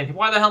buy in.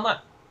 Why the hell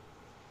not?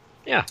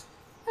 Yeah.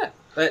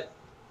 But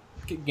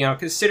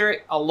consider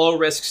it a low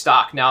risk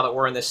stock now that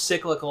we're in the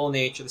cyclical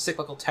nature, the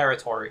cyclical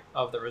territory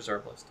of the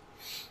reserve list.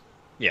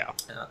 Yeah.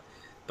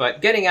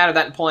 But getting out of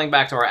that and pulling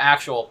back to our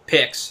actual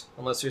picks,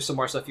 unless there's some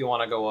more stuff you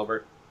want to go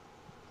over.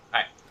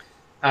 All right.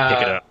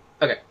 Pick it up.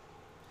 Okay.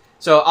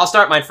 So I'll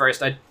start mine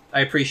first. I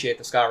appreciate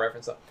the Scott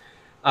reference though.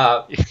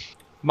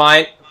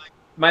 My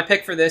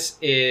pick for this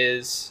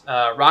is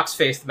Rock's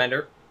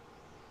Faithbender.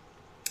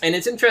 And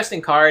it's an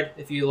interesting card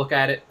if you look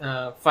at it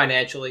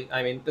financially.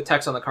 I mean, the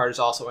text on the card is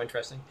also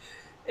interesting.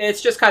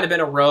 It's just kind of been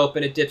a rope,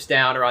 and it dips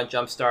down around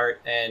Jumpstart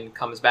and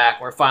comes back.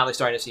 We're finally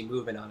starting to see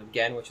movement on it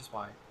again, which is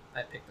why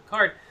I picked the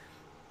card.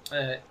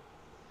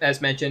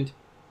 As mentioned,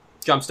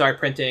 Jumpstart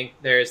printing,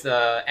 there's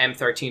the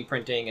M13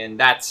 printing, and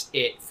that's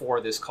it for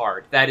this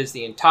card. That is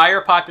the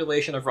entire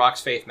population of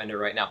Rock's Faithbender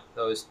right now,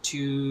 those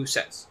two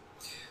sets.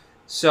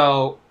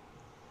 So,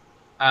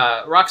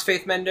 Rock's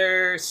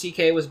Faithbender,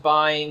 CK was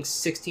buying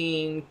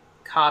 16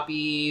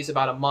 copies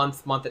about a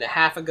month and a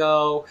half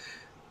ago.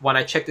 When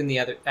I checked in the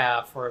other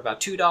for about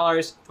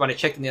 $2. When I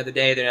checked in the other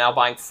day, they're now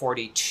buying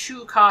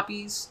 42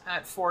 copies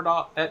at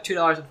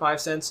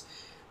 $2.05.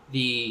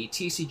 The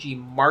TCG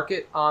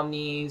market on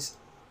these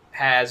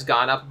has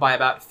gone up by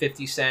about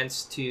 50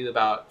 cents to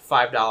about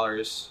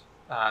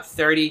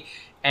 $5.30,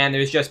 and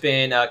there's just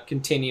been a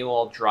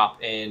continual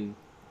drop in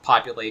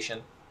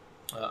population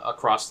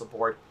across the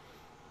board.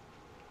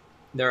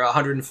 There are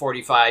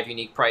 145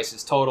 unique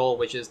prices total,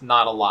 which is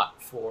not a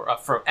lot for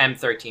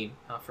M13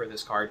 for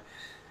this card.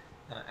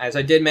 As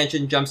I did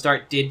mention,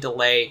 Jumpstart did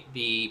delay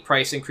the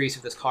price increase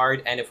of this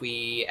card, and if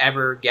we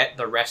ever get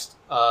the rest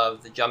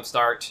of the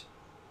Jumpstart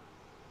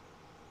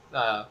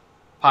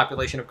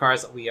population of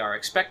cards that we are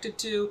expected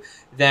to,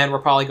 then we're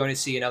probably going to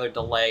see another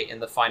delay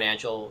in the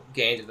financial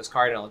gains of this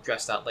card, and I'll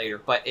address that later.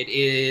 But it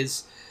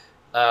is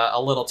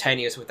a little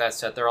tenuous with that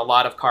set. There are a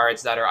lot of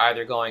cards that are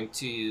either going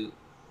to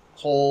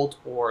hold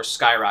or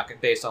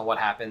skyrocket based on what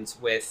happens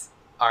with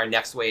our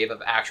next wave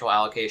of actual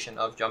allocation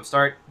of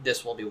Jumpstart.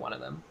 This will be one of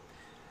them.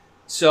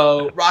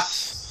 So,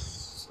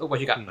 Rock's What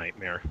you got?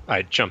 Nightmare.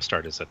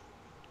 Jumpstart is a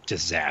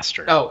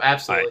disaster. Oh,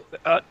 absolutely.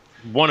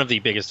 One of the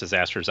biggest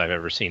disasters I've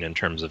ever seen in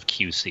terms of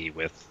QC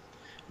with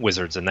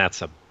Wizards, and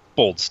that's a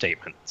bold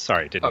statement.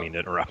 Sorry, didn't mean to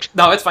interrupt.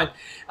 No, it's fine.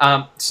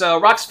 So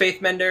Rock's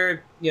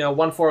Faithmender,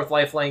 1/4 with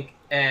lifelink,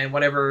 and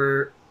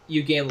whenever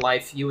you gain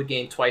life, you would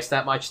gain twice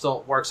that much. So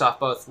it works off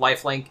both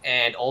lifelink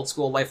and old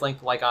school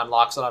lifelink, like on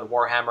Loxodon, on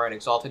Warhammer, and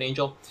Exalted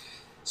Angel.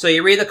 So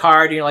you read the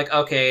card, and you're like,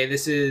 okay,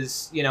 this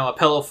is, a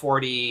Pillow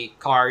 40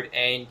 card,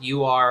 and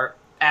you are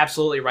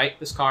absolutely right.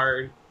 This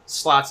card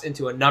slots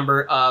into a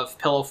number of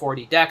Pillow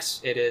 40 decks.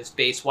 It is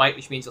base white,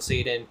 which means you'll see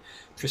it in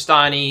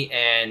Tristani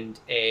and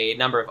a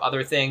number of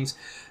other things.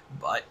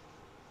 But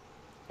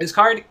this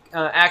card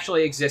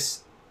actually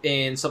exists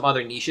in some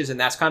other niches, and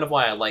that's kind of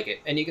why I like it.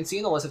 And you can see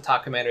in the list of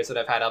top commanders that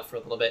I've had up for a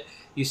little bit,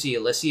 you see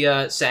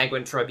Elysia,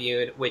 Sanguine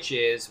Tribune, which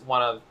is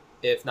one of,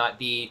 if not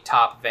the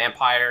top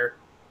vampire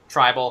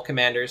tribal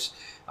commanders.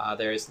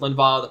 There's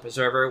Linval the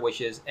Preserver,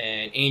 which is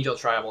an angel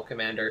tribal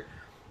commander.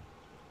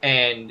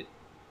 And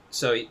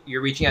so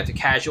you're reaching out to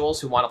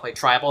casuals who want to play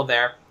tribal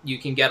there. You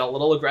can get a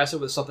little aggressive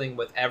with something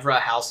with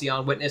Evra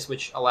Halcyon Witness,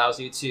 which allows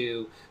you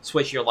to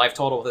switch your life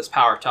total with this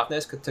power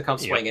toughness to come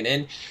swinging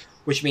in,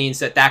 which means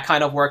that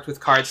kind of worked with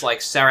cards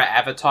like Sarah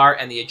Avatar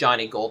and the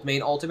Ajani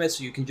Goldmane Ultimate,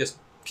 so you can just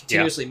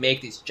continuously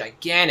make these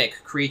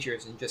gigantic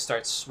creatures and just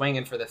start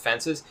swinging for the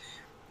fences.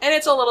 And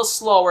it's a little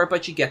slower,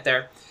 but you get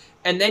there.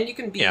 And then you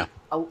can be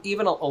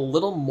even a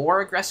little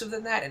more aggressive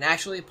than that and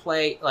actually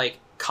play like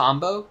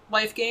combo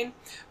life gain,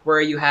 where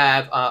you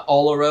have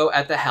Oloro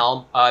at the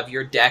helm of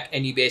your deck,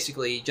 and you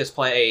basically just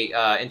play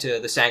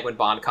into the Sanguine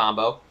Bond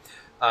combo.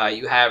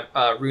 You have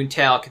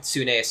Runetail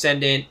Kitsune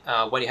Ascendant.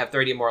 When you have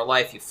 30 more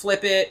life, you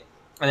flip it,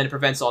 and then it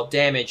prevents all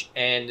damage,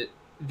 and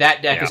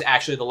that deck is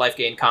actually the life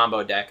gain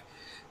combo deck.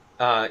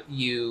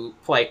 You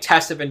play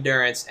Test of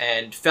Endurance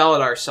and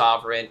Felidar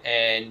Sovereign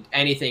and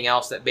anything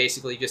else that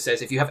basically just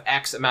says if you have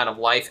X amount of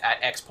life at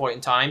X point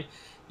in time,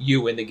 you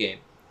win the game.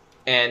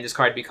 And this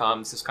card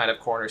becomes this kind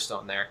of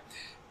cornerstone there.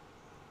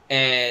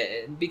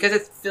 And because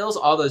it fills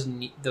all those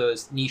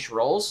niche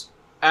roles,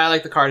 I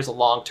like the card as a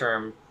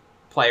long-term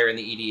player in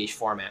the EDH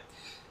format.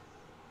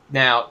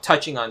 Now,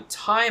 touching on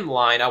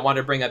timeline, I want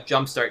to bring up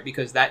Jumpstart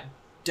because that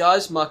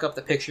does muck up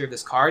the picture of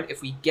this card.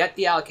 If we get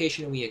the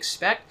allocation we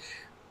expect,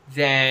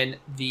 then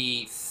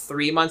the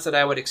 3 months that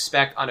I would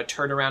expect on a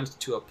turnaround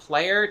to a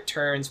player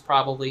turns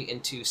probably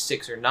into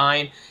 6 or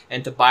 9,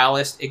 and to buy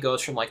list it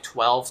goes from like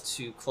 12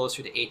 to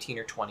closer to 18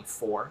 or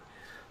 24.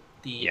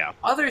 The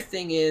other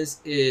thing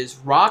is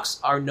rocks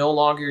are no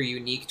longer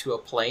unique to a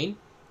plane.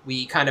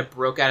 We kind of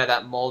broke out of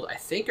that mold, I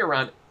think,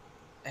 around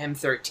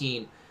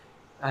M13.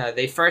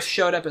 They first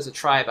showed up as a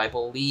tribe, I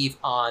believe,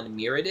 on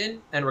Mirrodin,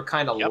 and were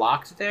kind of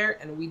locked there,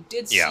 and we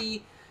did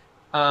see...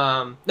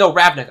 no,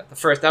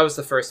 Ravnica. That was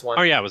the first one.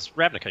 Oh yeah, it was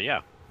Ravnica.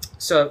 Yeah.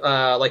 So,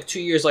 like 2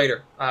 years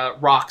later,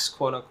 rocks,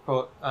 quote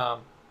unquote.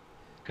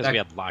 Because we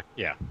had lock.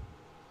 Yeah.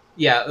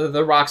 Yeah,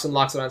 the rocks and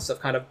Loxodon stuff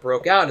kind of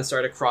broke out and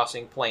started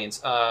crossing planes.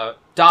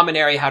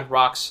 Dominaria had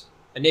rocks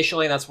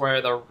initially, and that's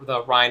where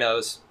the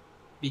rhinos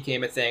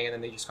became a thing, and then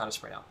they just kind of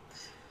spread out.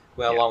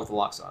 Well, along with the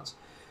Loxodons.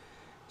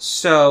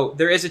 So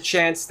there is a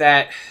chance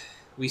that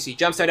we see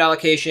Jumpstart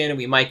allocation, and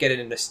we might get it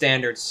in a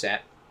standard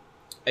set.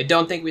 I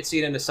don't think we'd see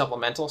it in a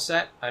supplemental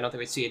set. I don't think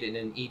we'd see it in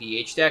an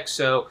EDH deck.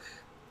 So,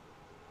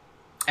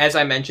 as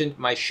I mentioned,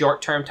 my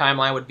short-term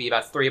timeline would be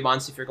about 3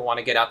 months if you're going to want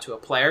to get out to a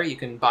player. You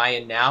can buy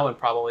in now and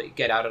probably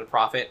get out at a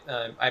profit,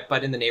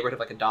 but in the neighborhood of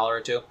like $1 or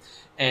 $2.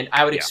 And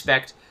I would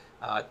expect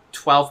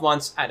 12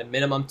 months at a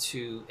minimum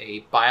to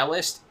a buy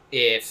list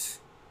if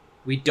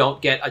we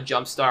don't get a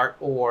Jumpstart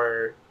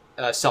or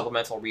a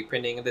supplemental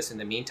reprinting of this in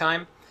the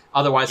meantime.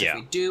 Otherwise, if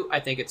we do,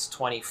 I think it's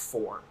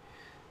 24.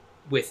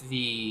 With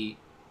the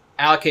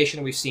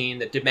allocation we've seen,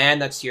 the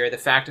demand that's here, the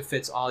fact it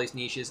fits all these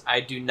niches, I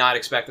do not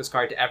expect this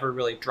card to ever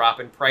really drop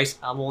in price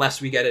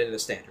unless we get it in a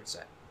standard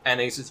set. And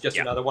this is just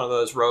another one of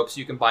those ropes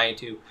you can buy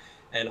into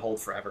and hold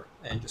forever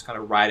and just kind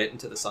of ride it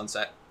into the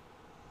sunset.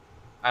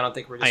 I don't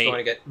think we're just going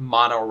to get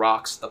mono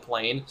rocks the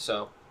plane,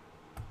 so...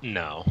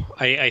 No.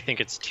 I think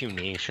it's too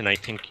niche, and I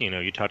think,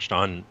 you touched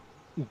on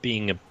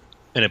being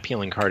an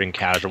appealing card in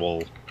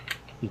casual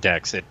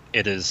decks. It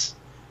is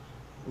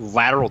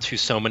lateral to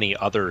so many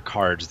other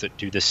cards that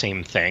do the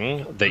same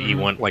thing that you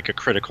want like a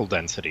critical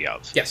density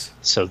of. Yes.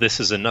 So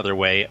this is another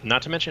way,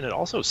 not to mention it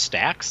also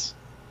stacks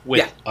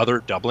with other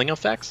doubling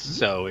effects.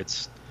 So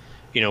it's,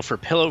 for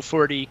Pillow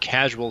 40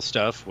 casual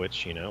stuff,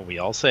 which, we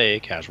all say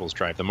casuals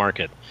drive the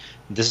market.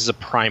 This is a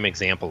prime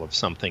example of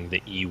something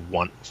that you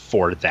want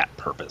for that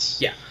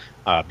purpose.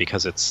 Yeah.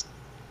 Because it's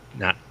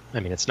not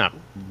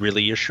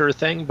really a sure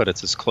thing, but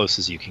it's as close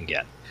as you can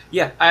get.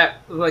 Yeah. I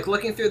like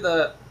looking through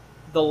the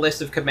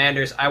list of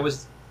commanders, I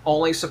was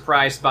only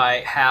surprised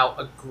by how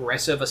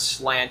aggressive a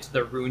slant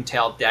the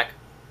Runetail deck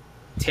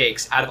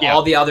takes out of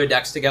all the other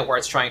decks to get where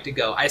it's trying to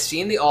go. I've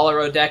seen the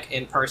Oloro deck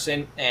in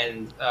person,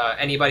 and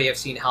anybody I've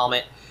seen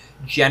Helmet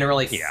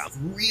generally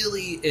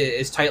really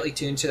is tightly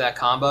tuned to that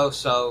combo,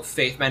 so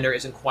Faithmender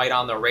isn't quite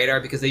on the radar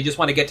because they just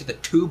want to get to the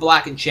 2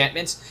 black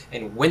enchantments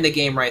and win the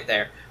game right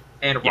there.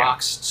 and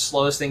rocks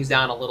slows things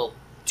down a little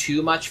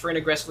too much for an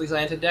aggressively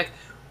slanted deck.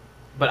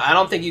 But I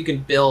don't think you can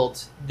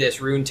build this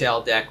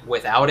Runetail deck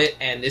without it,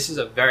 and this is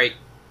a very...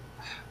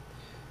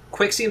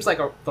 Quick seems like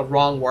the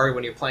wrong word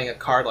when you're playing a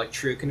card like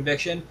True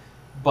Conviction,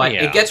 but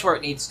it gets where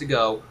it needs to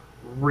go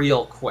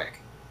real quick.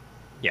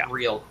 Yeah.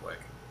 Real quick.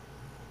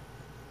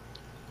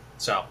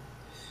 So,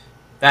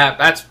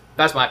 that's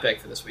my pick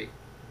for this week.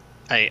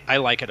 I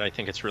like it. I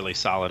think it's really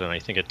solid, and I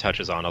think it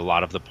touches on a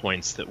lot of the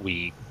points that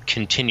we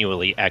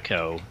continually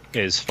echo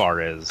as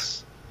far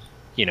as,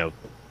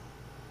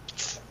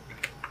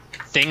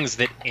 things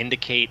that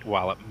indicate,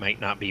 while it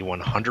might not be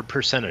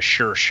 100% a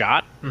sure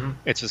shot,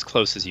 it's as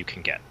close as you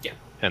can get. Yeah.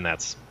 And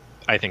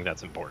I think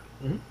that's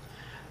important.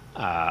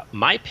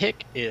 My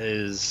pick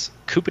is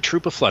Koopa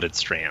Troopa Flooded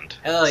Strand.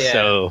 Hell yeah.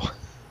 So,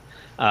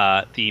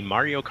 the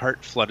Mario Kart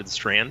Flooded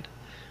Strand.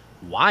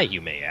 Why, you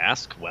may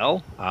ask?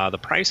 Well, the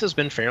price has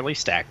been fairly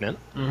stagnant,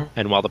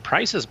 and while the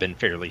price has been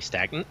fairly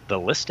stagnant, the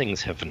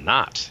listings have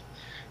not.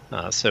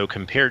 So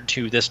compared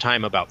to this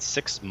time about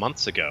 6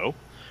 months ago,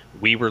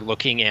 we were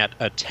looking at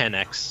a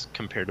 10x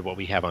compared to what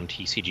we have on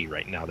TCG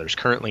right now. There's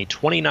currently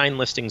 29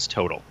 listings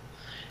total,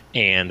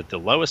 and the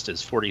lowest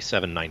is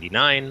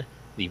 $47.99.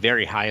 The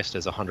very highest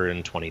is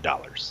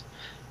 $120.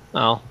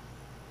 Well,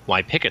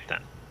 why pick it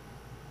then?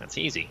 That's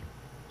easy.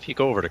 If you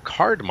go over to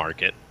Card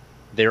Market,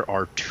 there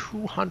are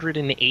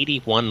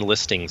 281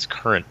 listings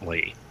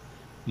currently,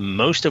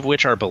 most of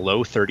which are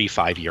below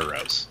 35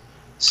 euros.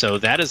 So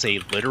that is a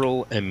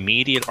literal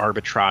immediate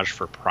arbitrage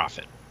for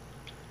profit.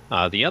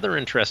 The other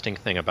interesting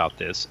thing about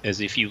this is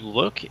if you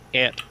look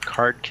at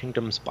Card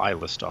Kingdom's buy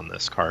list on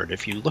this card,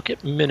 if you look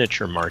at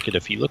Miniature Market,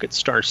 if you look at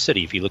Star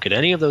City, if you look at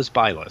any of those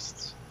buy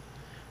lists,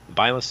 the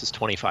buy list is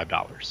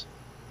 $25.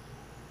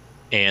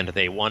 And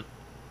they want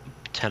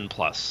 10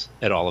 plus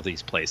at all of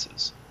these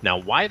places. Now,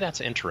 why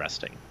that's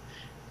interesting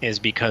is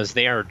because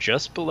they are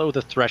just below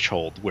the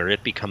threshold where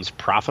it becomes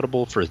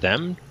profitable for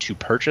them to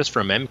purchase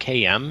from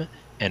MKM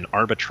and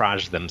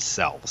arbitrage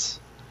themselves,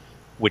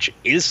 which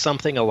is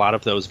something a lot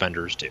of those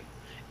vendors do.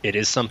 It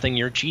is something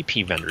your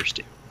GP vendors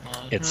do.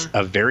 It's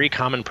a very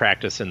common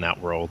practice in that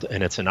world,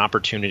 and it's an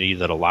opportunity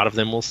that a lot of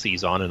them will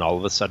seize on, and all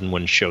of a sudden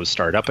when shows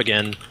start up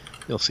again,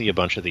 you'll see a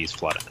bunch of these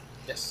flooded.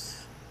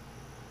 Yes.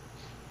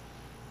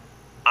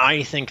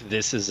 I think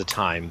this is a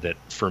time that,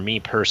 for me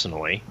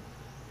personally,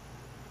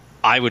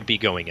 I would be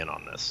going in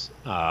on this.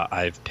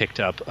 I've picked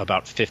up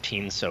about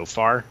 15 so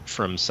far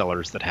from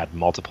sellers that had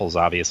multiples,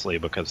 obviously,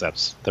 because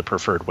that's the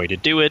preferred way to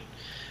do it.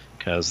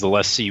 Because the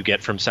less you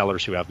get from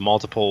sellers who have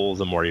multiple,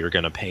 the more you're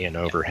going to pay in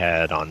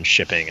overhead on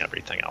shipping,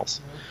 everything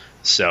else.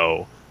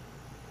 So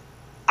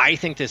I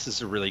think this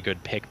is a really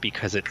good pick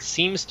because it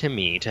seems to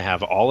me to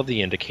have all of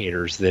the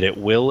indicators that it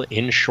will,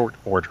 in short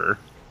order,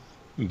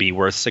 be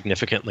worth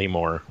significantly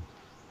more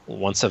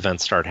once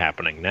events start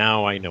happening.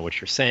 Now, I know what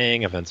you're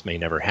saying. Events may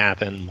never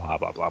happen, blah,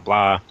 blah, blah,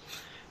 blah.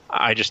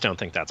 I just don't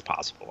think that's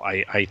possible.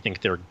 I think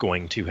they're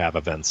going to have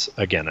events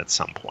again at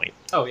some point.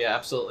 Oh, yeah,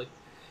 absolutely.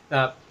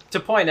 To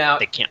point out...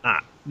 They can't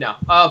not. No.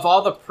 Of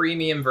all the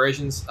premium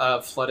versions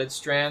of Flooded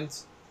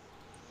Strands,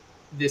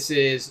 this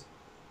is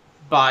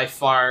by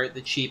far the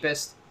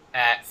cheapest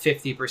at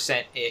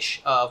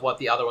 50%-ish of what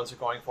the other ones are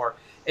going for.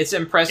 It's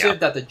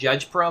impressive that the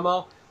Judge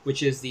promo,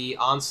 which is the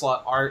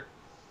Onslaught art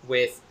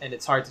with, and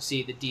it's hard to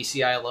see, the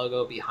DCI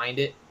logo behind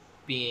it,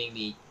 being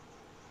the...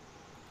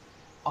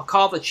 I'll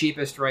call it the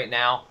cheapest right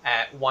now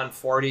at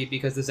 $140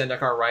 because the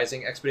Zendikar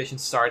Rising Expedition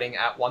starting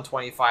at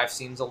 $125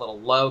 seems a little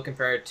low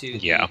compared to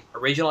the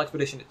original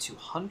Expedition at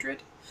 $200.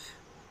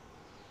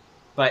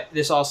 But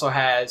this also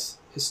has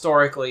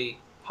historically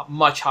a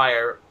much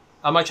higher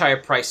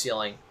price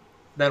ceiling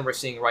than we're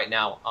seeing right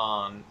now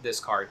on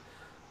this card.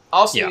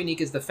 Also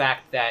unique is the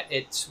fact that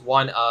it's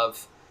one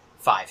of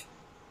 5.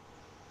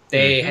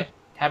 They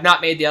have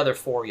not made the other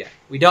 4 yet.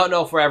 We don't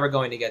know if we're ever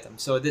going to get them.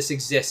 So this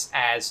exists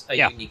as a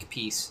unique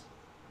piece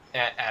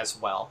as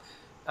well.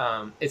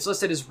 It's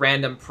listed as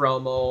random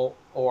promo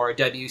or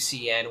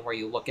WCN where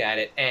you look at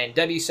it, and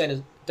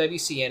WCN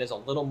is a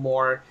little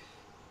more,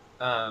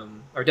 or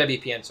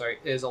WPN, sorry,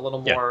 is a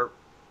little more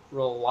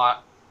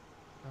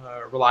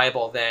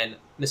reliable than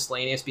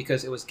miscellaneous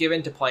because it was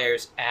given to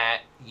players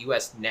at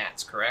US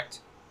Nats, correct?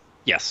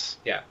 Yes.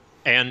 Yeah.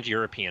 And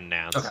European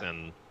Nats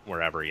and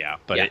wherever,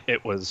 But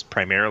it was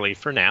primarily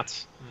for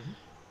Nats.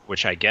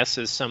 Which I guess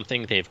is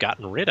something they've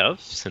gotten rid of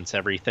since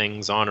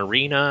everything's on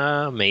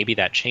Arena. Maybe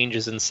that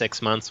changes in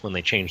 6 months when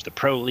they change the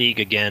Pro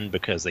League again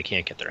because they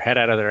can't get their head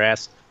out of their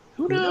ass.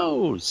 Who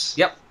knows?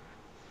 Yep.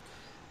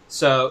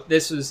 So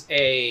this was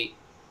a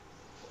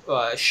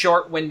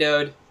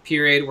short-windowed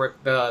period where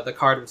the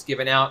card was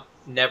given out,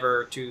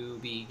 never to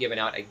be given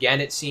out again,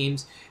 it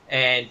seems.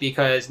 And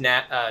because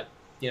the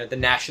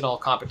national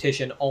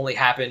competition only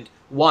happened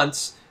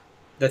once,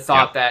 the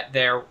thought that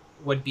there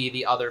would be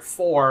the other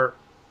 4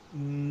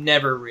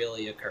 never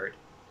really occurred.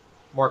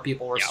 More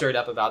people were stirred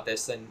up about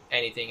this than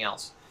anything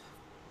else.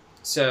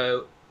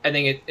 So I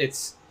think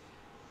it's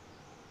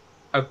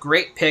a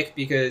great pick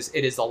because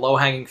it is the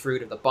low-hanging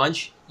fruit of the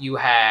bunch. You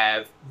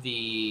have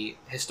the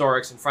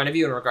historics in front of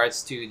you in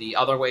regards to the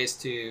other ways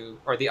to,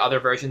 or the other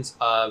versions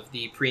of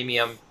the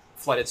premium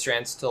flooded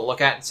strands to look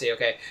at and say,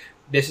 okay,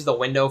 this is the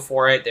window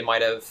for it. They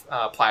might have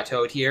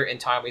plateaued here. In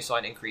time, we saw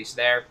an increase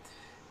there.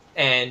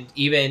 And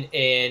even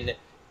in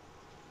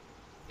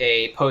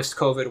a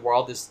post-COVID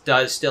world, this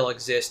does still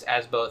exist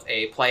as both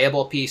a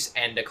playable piece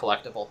and a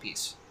collectible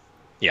piece.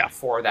 Yeah.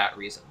 For that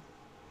reason.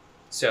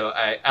 So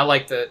I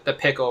like the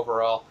pick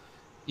overall,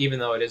 even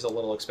though it is a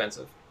little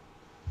expensive.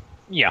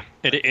 Yeah,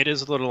 it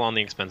is a little on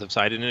the expensive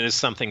side, and it is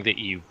something that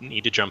you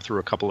need to jump through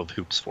a couple of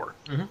hoops for.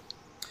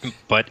 Mm-hmm.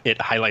 But it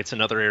highlights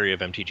another area of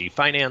MTG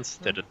finance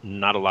that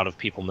not a lot of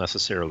people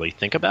necessarily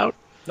think about.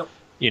 Nope.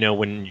 You know,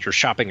 when you're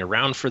shopping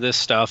around for this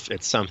stuff,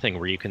 it's something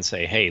where you can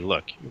say, hey,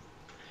 look,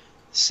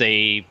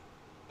 say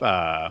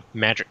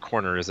Magic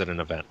Corner is at an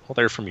event. Well,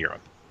 they're from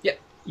Europe. Yeah.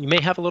 You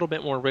may have a little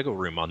bit more wiggle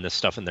room on this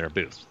stuff in their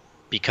booth,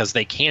 because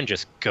they can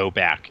just go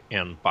back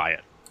and buy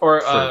it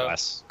or for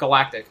less.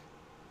 Galactic.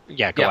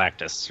 Yeah,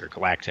 Galactus or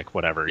Galactic,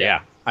 whatever.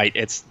 Yeah.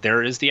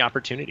 There is the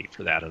opportunity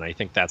for that, and I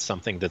think that's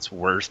something that's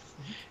worth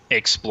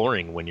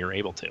exploring when you're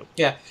able to.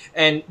 Yeah,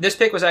 and this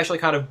pick was actually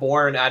kind of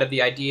born out of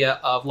the idea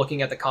of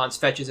looking at the cons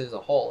fetches as a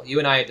whole. You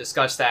and I had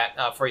discussed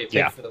that for your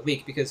pick for the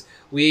week, because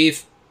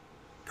we've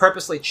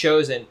purposely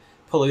chosen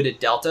Polluted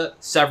Delta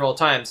several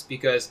times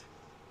because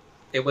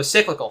it was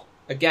cyclical.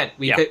 Again,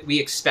 we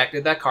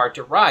expected that card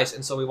to rise,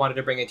 and so we wanted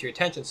to bring it to your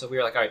attention. So we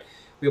were like, all right,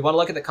 we want to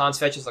look at the cons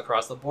fetches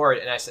across the board.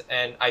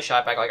 And I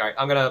shot back like, all right,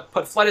 I'm going to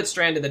put Flooded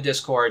Strand in the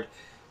Discord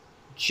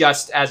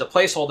just as a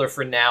placeholder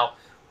for now.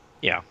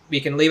 Yeah. We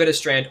can leave it as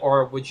Strand,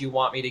 or would you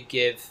want me to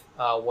give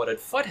Wooded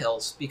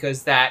Foothills?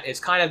 Because that is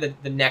kind of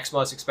the next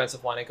most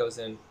expensive one. It goes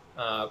in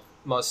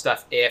most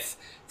stuff if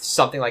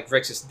something like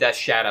Grixis Death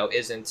Shadow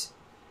isn't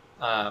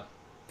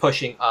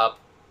pushing up,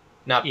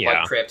 not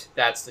Blood Crypt,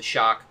 that's the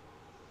shock.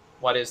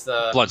 What is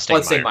the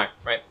Bloodstained Mire,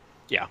 right?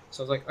 Yeah.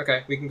 So I was like,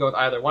 okay, we can go with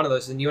either one of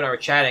those. And you and I were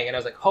chatting, and I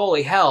was like,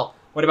 holy hell,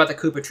 what about the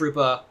Koopa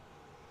Troopa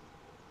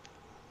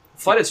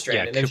Flooded Strand?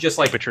 Yeah, and it was just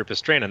like Koopa Troopa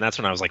Strand, and that's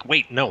when I was like,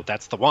 wait, no,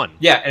 that's the one.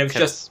 Yeah, and it was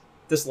just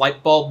this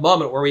light bulb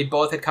moment where we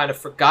both had kind of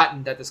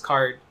forgotten that this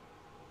card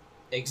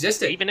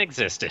existed. It even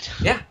existed.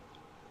 Yeah.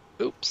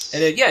 Oops.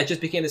 And it just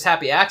became this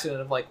happy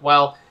accident of like,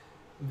 well,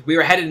 we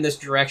were headed in this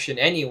direction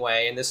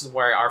anyway, and this is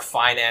where our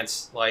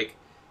finance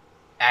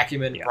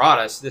acumen brought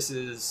us. This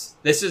is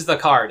the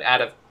card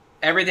out of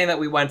everything that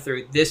we went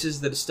through. This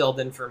is the distilled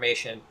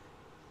information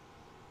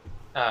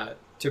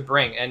to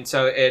bring, and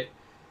so it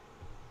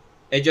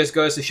just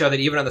goes to show that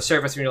even on the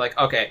surface, when you're like,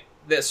 okay,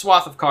 this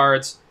swath of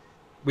cards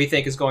we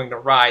think is going to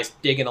rise,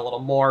 dig in a little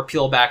more,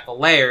 peel back the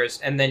layers,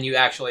 and then you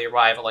actually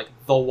arrive at like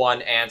the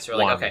one answer.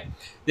 Like, okay,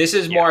 this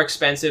is more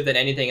expensive than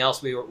anything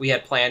else we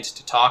had planned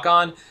to talk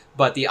on,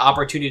 but the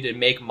opportunity to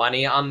make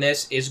money on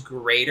this is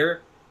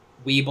greater,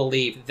 we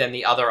believe, than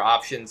the other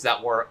options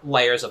that were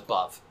layers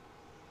above.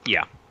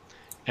 Yeah.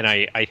 And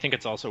I think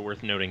it's also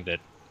worth noting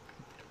that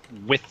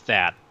with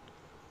that,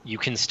 you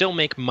can still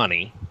make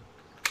money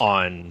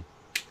on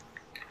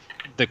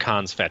the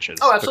cons fetches.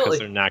 Oh, absolutely. Because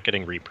they're not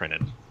getting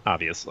reprinted,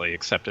 obviously,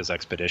 except as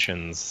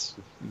expeditions.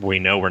 We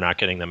know we're not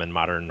getting them in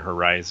Modern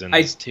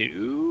Horizons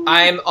 2.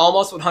 I'm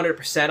almost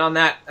 100% on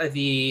that.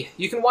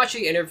 You can watch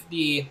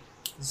the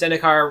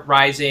Zendikar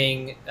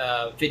Rising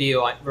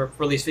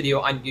release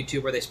video on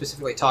YouTube where they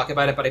specifically talk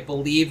about it, but I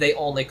believe they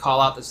only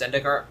call out the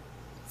Zendikar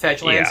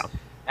fetch lands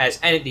as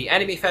the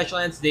enemy fetch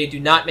lands. They do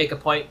not make a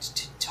point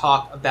to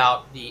talk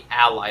about the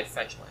allied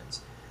fetch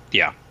lands.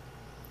 Yeah.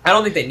 I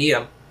don't think they need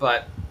them,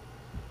 but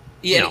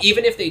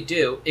even if they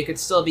do, it could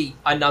still be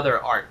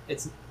another art.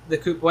 It's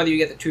whether you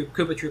get the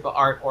Koopa Troopa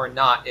art or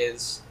not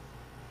is...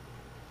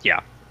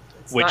 Yeah.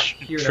 Which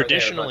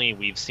traditionally there,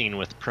 we've seen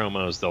with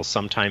promos, they'll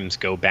sometimes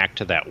go back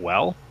to that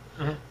well.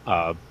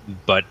 Mm-hmm.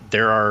 But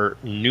there are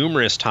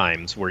numerous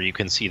times where you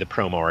can see the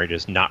promo art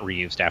is not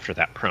reused after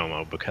that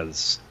promo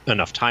because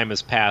enough time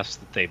has passed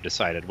that they've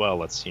decided, well,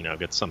 let's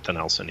get something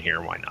else in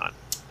here. Why not?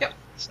 Yep.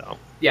 So.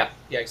 Yeah,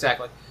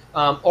 exactly.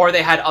 Or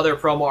they had other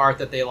promo art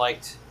that they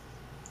liked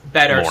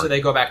better, so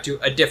they go back to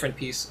a different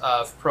piece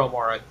of promo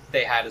art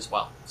they had as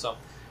well. So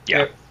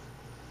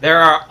there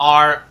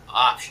are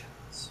options.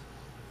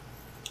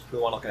 We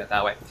want to look at it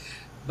that way.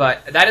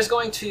 But that is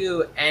going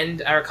to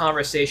end our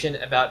conversation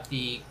about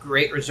the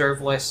great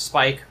reserve list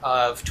spike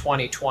of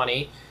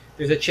 2020.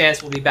 There's a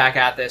chance we'll be back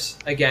at this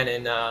again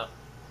in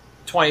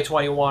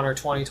 2021 or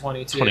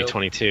 2022.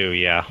 2022,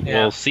 yeah.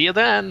 We'll see you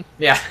then.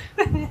 Yeah.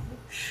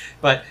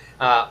 But,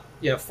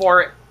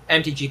 for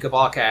MTG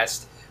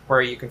Cabalcast,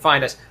 where you can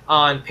find us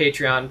on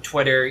Patreon,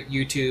 Twitter,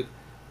 YouTube,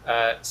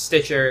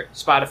 Stitcher,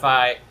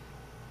 Spotify,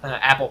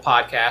 Apple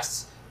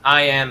Podcasts.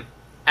 I am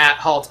at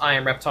Halt I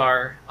Am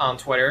Reptar on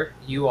Twitter.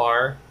 You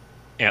are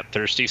at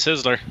Thirsty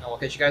Sizzler. And we'll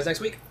catch you guys next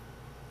week.